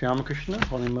Sri Ramakrishna,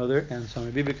 Holy Mother, and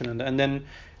Swami Vivekananda. And then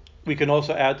we can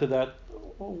also add to that,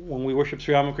 when we worship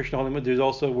Sri Ramakrishna, Holy Mother, there's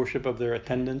also worship of their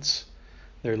attendants,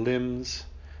 their limbs,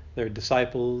 their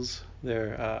disciples.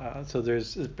 So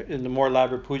there's, in the more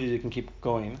elaborate pujas, you can keep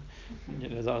going.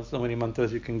 There's so many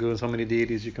mantras you can go, so many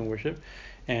deities you can worship.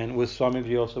 And with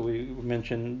Swamiji also, we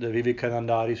mentioned the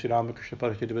Vivekananda Sri Ramakrishna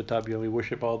Parashitavatabhya. We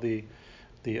worship all the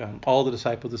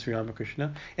disciples of Sri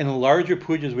Ramakrishna. And in larger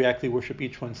pujas, we actually worship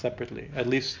each one separately, at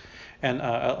least. And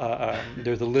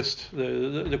there's a list.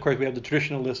 Of course, we have the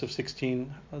traditional list of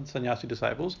 16 sannyasi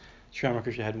disciples. Sri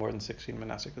Ramakrishna had more than 16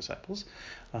 monastic disciples,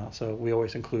 so we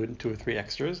always include 2 or 3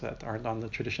 extras that aren't on the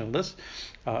traditional list.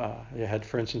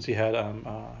 For instance, he had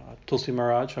Tulsi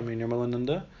Maharaj, Swami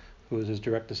Nirmalananda, who was his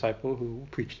direct disciple, who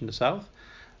preached in the south.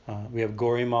 We have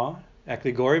Gauri Ma.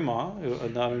 Actually, Gauri Ma,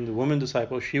 not only the woman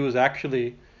disciple, she was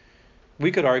actually, we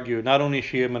could argue, not only is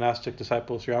she a monastic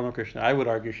disciple of Sri Ramakrishna, I would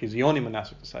argue she's the only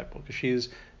monastic disciple, because she's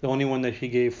the only one that he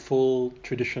gave full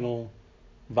traditional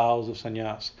vows of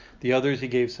sannyas. The others he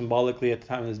gave symbolically at the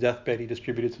time of his deathbed. He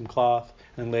distributed some cloth,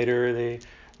 and later they,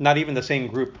 not even the same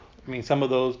group. I mean, some of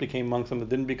those became monks, some of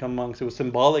them didn't become monks. It was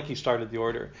symbolic he started the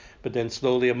order, but then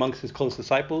slowly amongst his close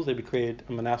disciples, they created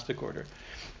a monastic order,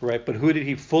 right? But who did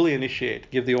he fully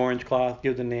initiate? Give the orange cloth,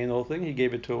 give the name, the whole thing? He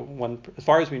gave it to one, as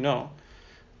far as we know,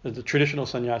 the traditional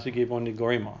sannyas, he gave only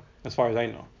Gauri Ma, as far as I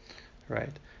know,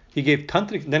 right? He gave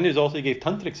tantric, then he gave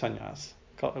tantric sannyas,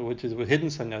 which is with hidden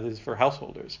sannyas, this is for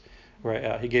householders,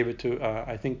 right? He gave it to,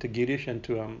 I think, to Girish and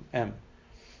to M,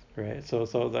 right? So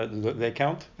that they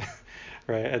count,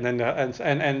 right? And then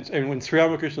and in Sri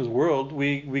Ramakrishna's world,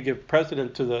 we give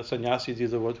precedent to the sannyasis.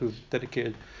 These are ones who've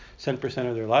dedicated 10%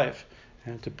 of their life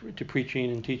and to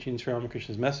preaching and teaching Sri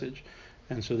Ramakrishna's message.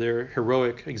 And so they're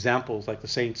heroic examples, like the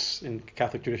saints in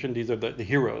Catholic tradition. These are the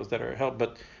heroes that are held,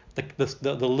 but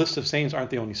the list of saints aren't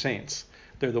the only saints.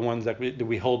 They're the ones that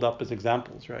we hold up as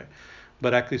examples, right?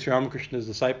 But actually, Sri Ramakrishna's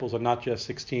disciples are not just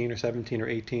 16 or 17 or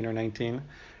 18 or 19,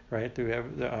 right? We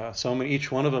have so many.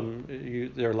 Each one of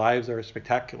them, their lives are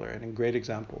spectacular and great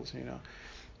examples,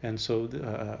 And so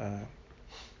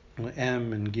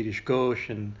M and Girish Ghosh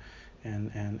and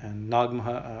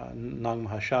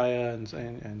Nagmahashaya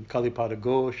and Kalipada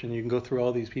Ghosh, and you can go through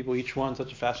all these people. Each one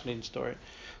such a fascinating story.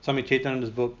 Swami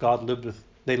Chaitananda's book,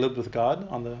 They Lived with God,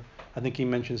 I think he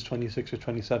mentions 26 or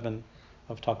 27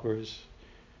 of Thakur's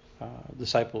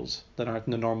disciples that aren't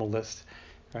in the normal list,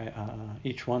 right?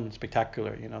 Each one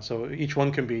spectacular, So each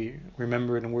one can be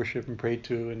remembered and worshipped and prayed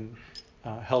to and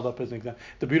held up as an example.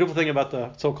 The beautiful thing about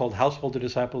the so-called householder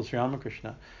disciples of Sri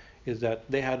Ramakrishna is that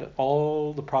they had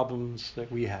all the problems that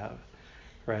we have,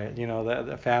 right?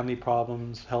 The family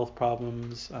problems, health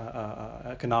problems,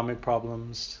 economic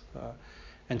problems,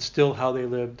 and still how they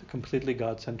lived completely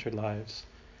God-centered lives.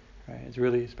 Right? It's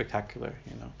really spectacular,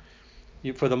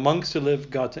 For the monks to live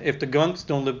if the monks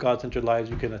don't live God-centered lives,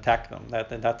 you can attack them.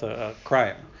 That's a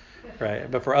crime, right?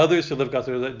 But for others to live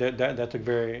God-centered, that's a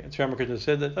very. Sri Ramakrishna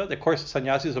said that. Of course,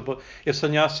 sannyasis. If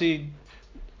sannyasi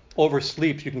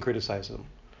oversleeps, you can criticize them,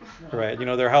 right?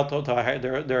 They're held to a high,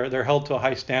 they're held to a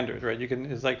high standard, right?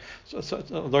 It's like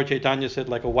Lord Chaitanya said,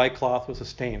 like a white cloth with a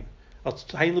stain, a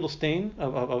tiny little stain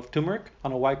of turmeric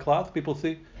on a white cloth. People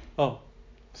see, oh,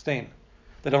 stain.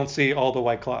 They don't see all the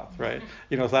white cloth, right?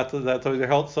 That's how they're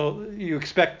held. So you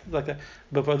expect like that.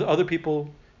 But for the other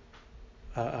people,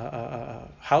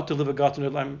 how to live a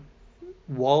God-centered life,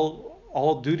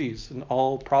 all duties and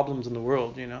all problems in the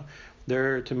world,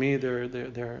 they're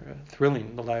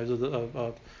thrilling. The lives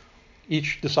of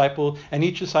each disciple, and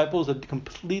each disciple is a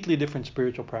completely different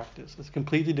spiritual practice. It's a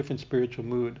completely different spiritual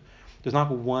mood. There's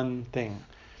not one thing,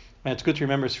 and it's good to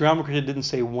remember Sri Ramakrishna didn't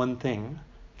say one thing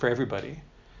for everybody.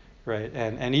 right?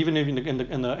 And even if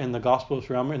in the Gospels,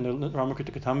 in the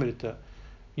Ramakritikatamrita,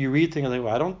 you read things like,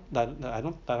 well, I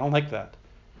don't like that.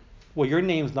 Well, your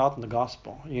name's not in the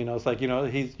Gospel. It's like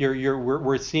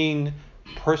we're seeing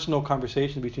personal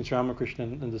conversations between Sri Ramakrishna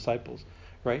and disciples,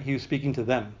 right? He was speaking to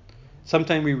them.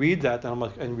 Sometimes we read that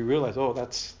and we realize, oh,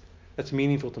 that's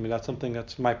meaningful to me. That's something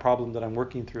that's my problem that I'm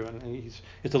working through. And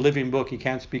it's a living book. He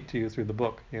can't speak to you through the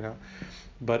book,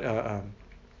 But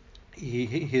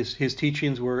his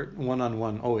teachings were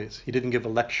one-on-one always. He didn't give a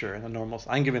lecture in a normal.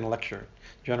 I'm giving a lecture,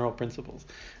 general principles.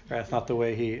 Right? That's not the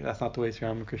way Sri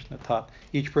Ramakrishna taught.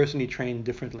 Each person he trained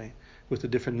differently, with a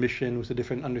different mission, with a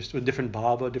different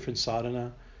bhava, different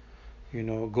sadhana.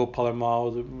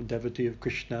 Gopalamal, the devotee of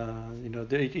Krishna.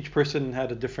 Each person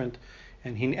had a different,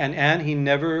 and he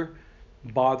never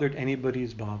bothered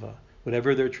anybody's bhava.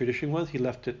 Whatever their tradition was, he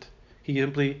left it.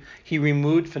 He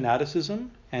removed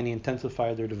fanaticism and he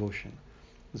intensified their devotion.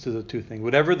 This is the two things.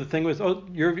 Whatever the thing was,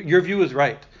 your view is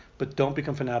right, but don't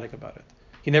become fanatic about it.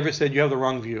 He never said you have the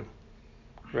wrong view,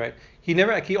 right?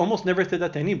 He almost never said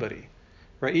that to anybody,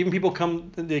 right? Even people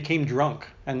they came drunk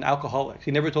and alcoholics.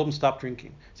 He never told them stop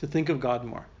drinking. He said think of God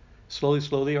more,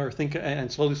 slowly, or think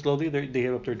and slowly they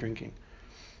gave up their drinking.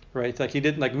 Right, it's like he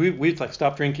didn't like we like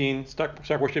stop drinking, start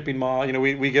worshiping Ma.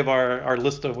 We give our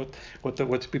list of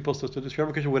what's people supposed to do.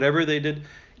 Because whatever they did,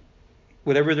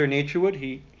 whatever their nature would,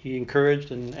 he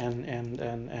encouraged and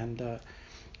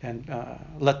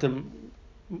let them,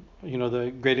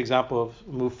 the great example of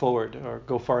move forward or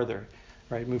go farther,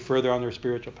 right? Move further on their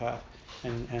spiritual path,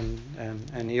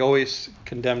 and he always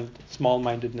condemned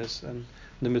small-mindedness and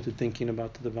limited thinking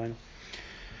about the divine.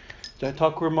 Jai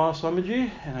Thakur Ma Swamiji,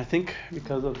 and I think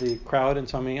because of the crowd and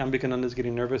Swami Ambikananda is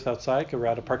getting nervous outside because we're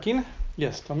out of parking.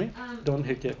 Yes, tell me. Don't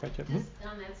hit yet quite yet. Just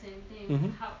on that same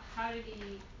thing, how did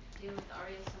he deal with the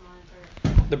Arya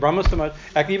Samaj? The Brahma Samaj,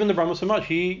 actually even the Brahma Samaj,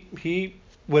 he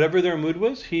whatever their mood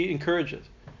was, he encourages.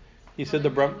 He said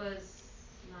the Brahma was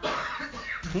not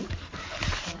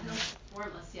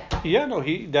formless, yeah. Yeah, no,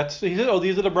 he said, oh,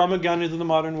 these are the Brahma Gyanis of the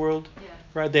modern world,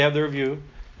 right? They have their view.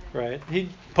 Right, he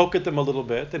poked at them a little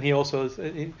bit, and he also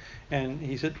and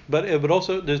he said, but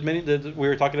also there's many. We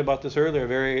were talking about this earlier, a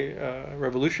very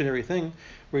revolutionary thing,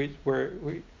 where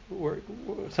we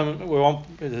won't.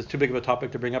 It's too big of a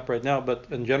topic to bring up right now, but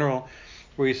in general,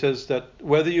 where he says that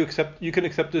whether you can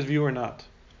accept his view or not,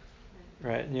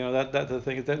 right? That's the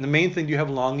thing. That the main thing, do you have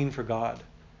longing for God?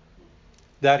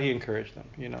 That he encouraged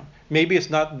them. Maybe it's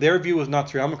not their view was not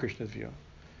Sri Ramakrishna's view.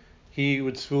 He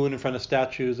would swoon in front of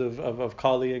statues of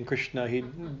Kali and Krishna.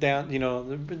 He'd dance,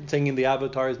 singing the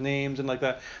avatars' names and like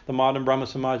that. The modern Brahma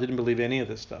Samaj didn't believe any of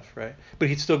this stuff, right? But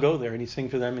he'd still go there and he'd sing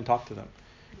for them and talk to them,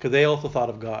 because they also thought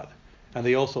of God, and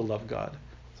they also loved God.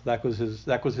 So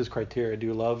that was his criteria. Do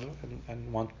you love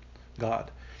and want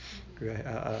God? Right?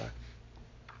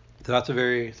 So that's a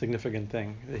very significant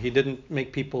thing. He didn't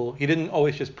make people. He didn't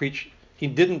always just preach. He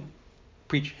didn't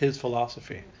preach his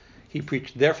philosophy. He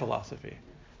preached their philosophy.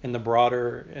 In the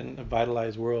broader and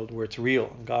vitalized world where it's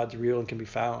real, and God's real and can be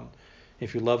found.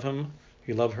 If you love him, if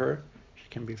you love her, she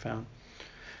can be found.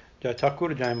 Jai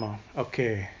Thakur, Jai Ma.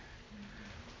 Okay.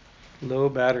 Low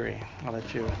battery. I'll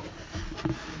let you.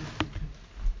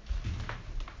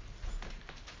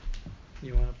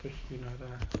 You want to push,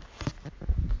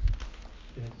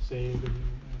 save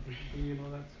and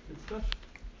all that good stuff?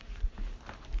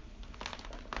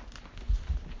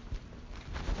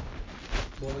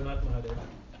 Bholenath Mahadev.